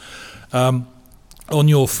past. On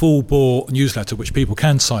your Full Bore newsletter, which people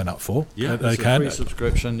can sign up for. Yeah, they it's a free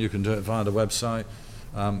subscription. You can do it via the website.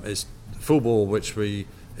 It's Full Bore, which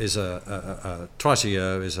is a twice a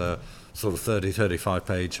year, is a sort of 35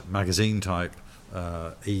 page magazine type,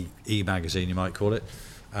 e-magazine you might call it,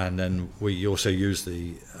 and then we also use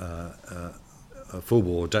the Full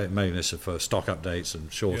Bore mailing list for stock updates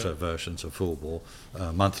and shorter versions of Full Bore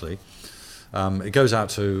monthly. It goes out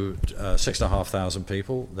to 6,500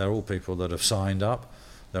 people. They're all people that have signed up.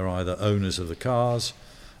 They're either owners of the cars,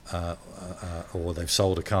 or they've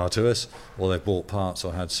sold a car to us, or they've bought parts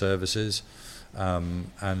or had services.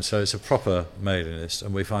 And so it's a proper mailing list,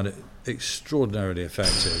 and we find it extraordinarily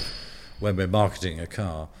effective when we're marketing a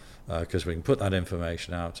car, because we can put that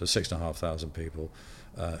information out to 6,500 people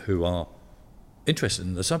who are interested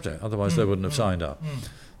in the subject. Otherwise they wouldn't have signed up.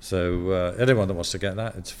 So anyone that wants to get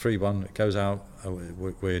that, it's a free one. It goes out.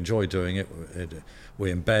 We enjoy doing it.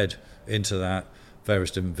 We embed into that various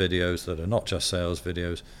different videos that are not just sales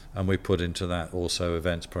videos, and we put into that also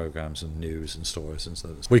events, programs and news and stories and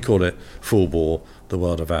so we call it Full Bore, the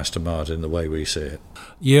world of Aston Martin, the way we see it.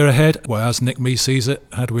 Year ahead, well, as Nick Mee sees it,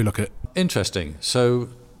 how do we look at it? Interesting. So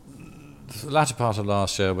the latter part of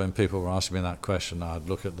last year, when people were asking me that question, I'd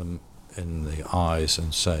look at them in the eyes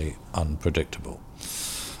and say unpredictable.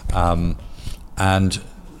 And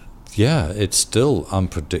yeah, it's still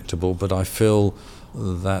unpredictable, but I feel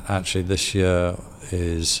that actually this year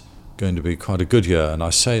is going to be quite a good year. And I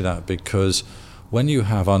say that because when you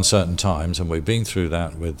have uncertain times, and we've been through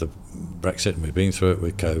that with the Brexit, and we've been through it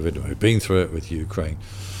with COVID, and we've been through it with Ukraine,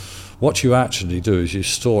 what you actually do is you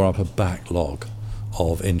store up a backlog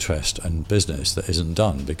of interest and business that isn't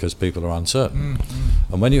done because people are uncertain.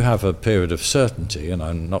 And when you have a period of certainty, and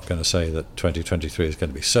I'm not going to say that 2023 is going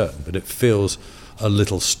to be certain, but it feels a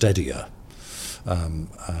little steadier, and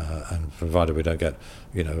provided we don't get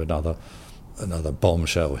another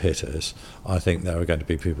bombshell hit us, I think there are going to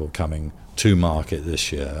be people coming to market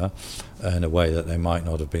this year in a way that they might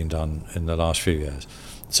not have been done in the last few years.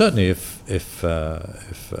 Certainly if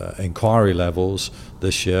inquiry levels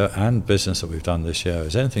this year and business that we've done this year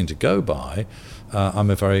is anything to go by,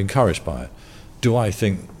 I'm very encouraged by it. Do I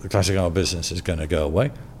think the classic car business is going to go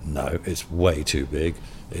away? No, it's way too big.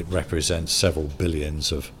 It represents several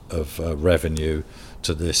billions of revenue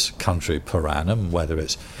to this country per annum, whether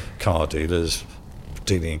it's car dealers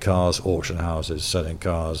dealing in cars, auction houses selling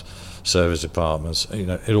cars, service departments,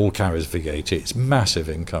 it all carries VAT. It's massive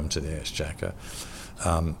income to the Exchequer.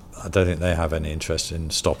 I don't think they have any interest in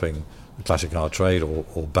stopping the classic car trade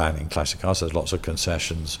or banning classic cars. There's lots of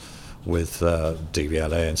concessions with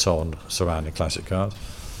DVLA and so on surrounding classic cars.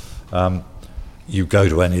 You go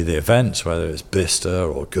to any of the events, whether it's Bicester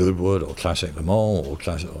or Goodwood or Classic Le Mans or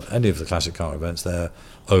any of the classic car events, they're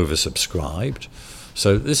oversubscribed.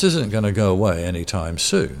 So this isn't going to go away anytime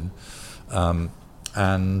soon. We've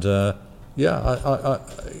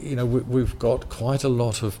got quite a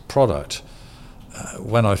lot of product.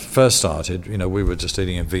 When I first started, we were just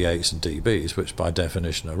dealing in V8s and DBs, which by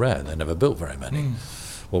definition are rare. They never built very many.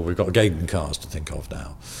 Well, we've got Gaydon cars to think of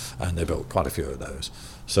now, and they built quite a few of those.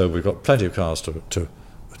 So we've got plenty of cars to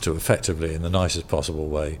effectively, in the nicest possible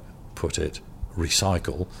way, put it,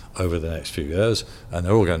 recycle over the next few years, and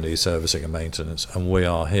they're all going to need servicing and maintenance, and we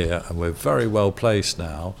are here, and we're very well placed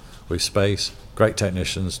now with space, great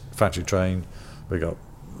technicians, factory trained, we've got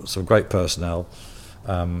some great personnel,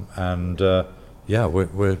 we're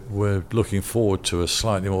looking forward to a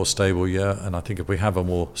slightly more stable year, and I think if we have a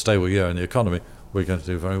more stable year in the economy, we're going to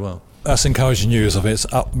do very well. That's encouraging news. Of its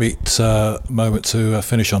upbeat moment to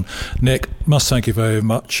finish on. Nick, must thank you very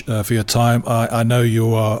much for your time. I know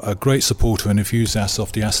you are a great supporter and enthusiast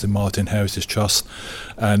of the Aston Martin Heritage Trust,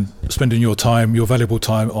 and spending your time, your valuable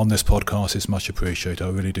time on this podcast is much appreciated. I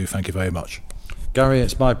really do. Thank you very much. Gary,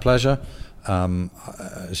 it's my pleasure.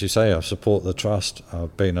 As you say, I support the trust.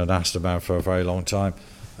 I've been an Aston man for a very long time,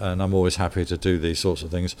 and I'm always happy to do these sorts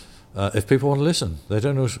of things. If people want to listen, they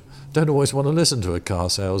don't always want to listen to a car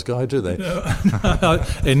sales guy, do they? No.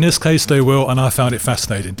 In this case, they will, and I found it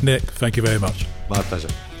fascinating. Nick, thank you very much. My pleasure.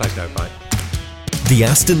 Thanks, Gary. Bye. The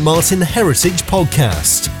Aston Martin Heritage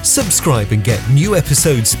Podcast. Subscribe and get new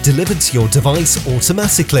episodes delivered to your device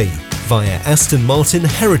automatically via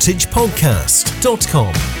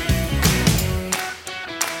AstonMartinHeritagePodcast.com.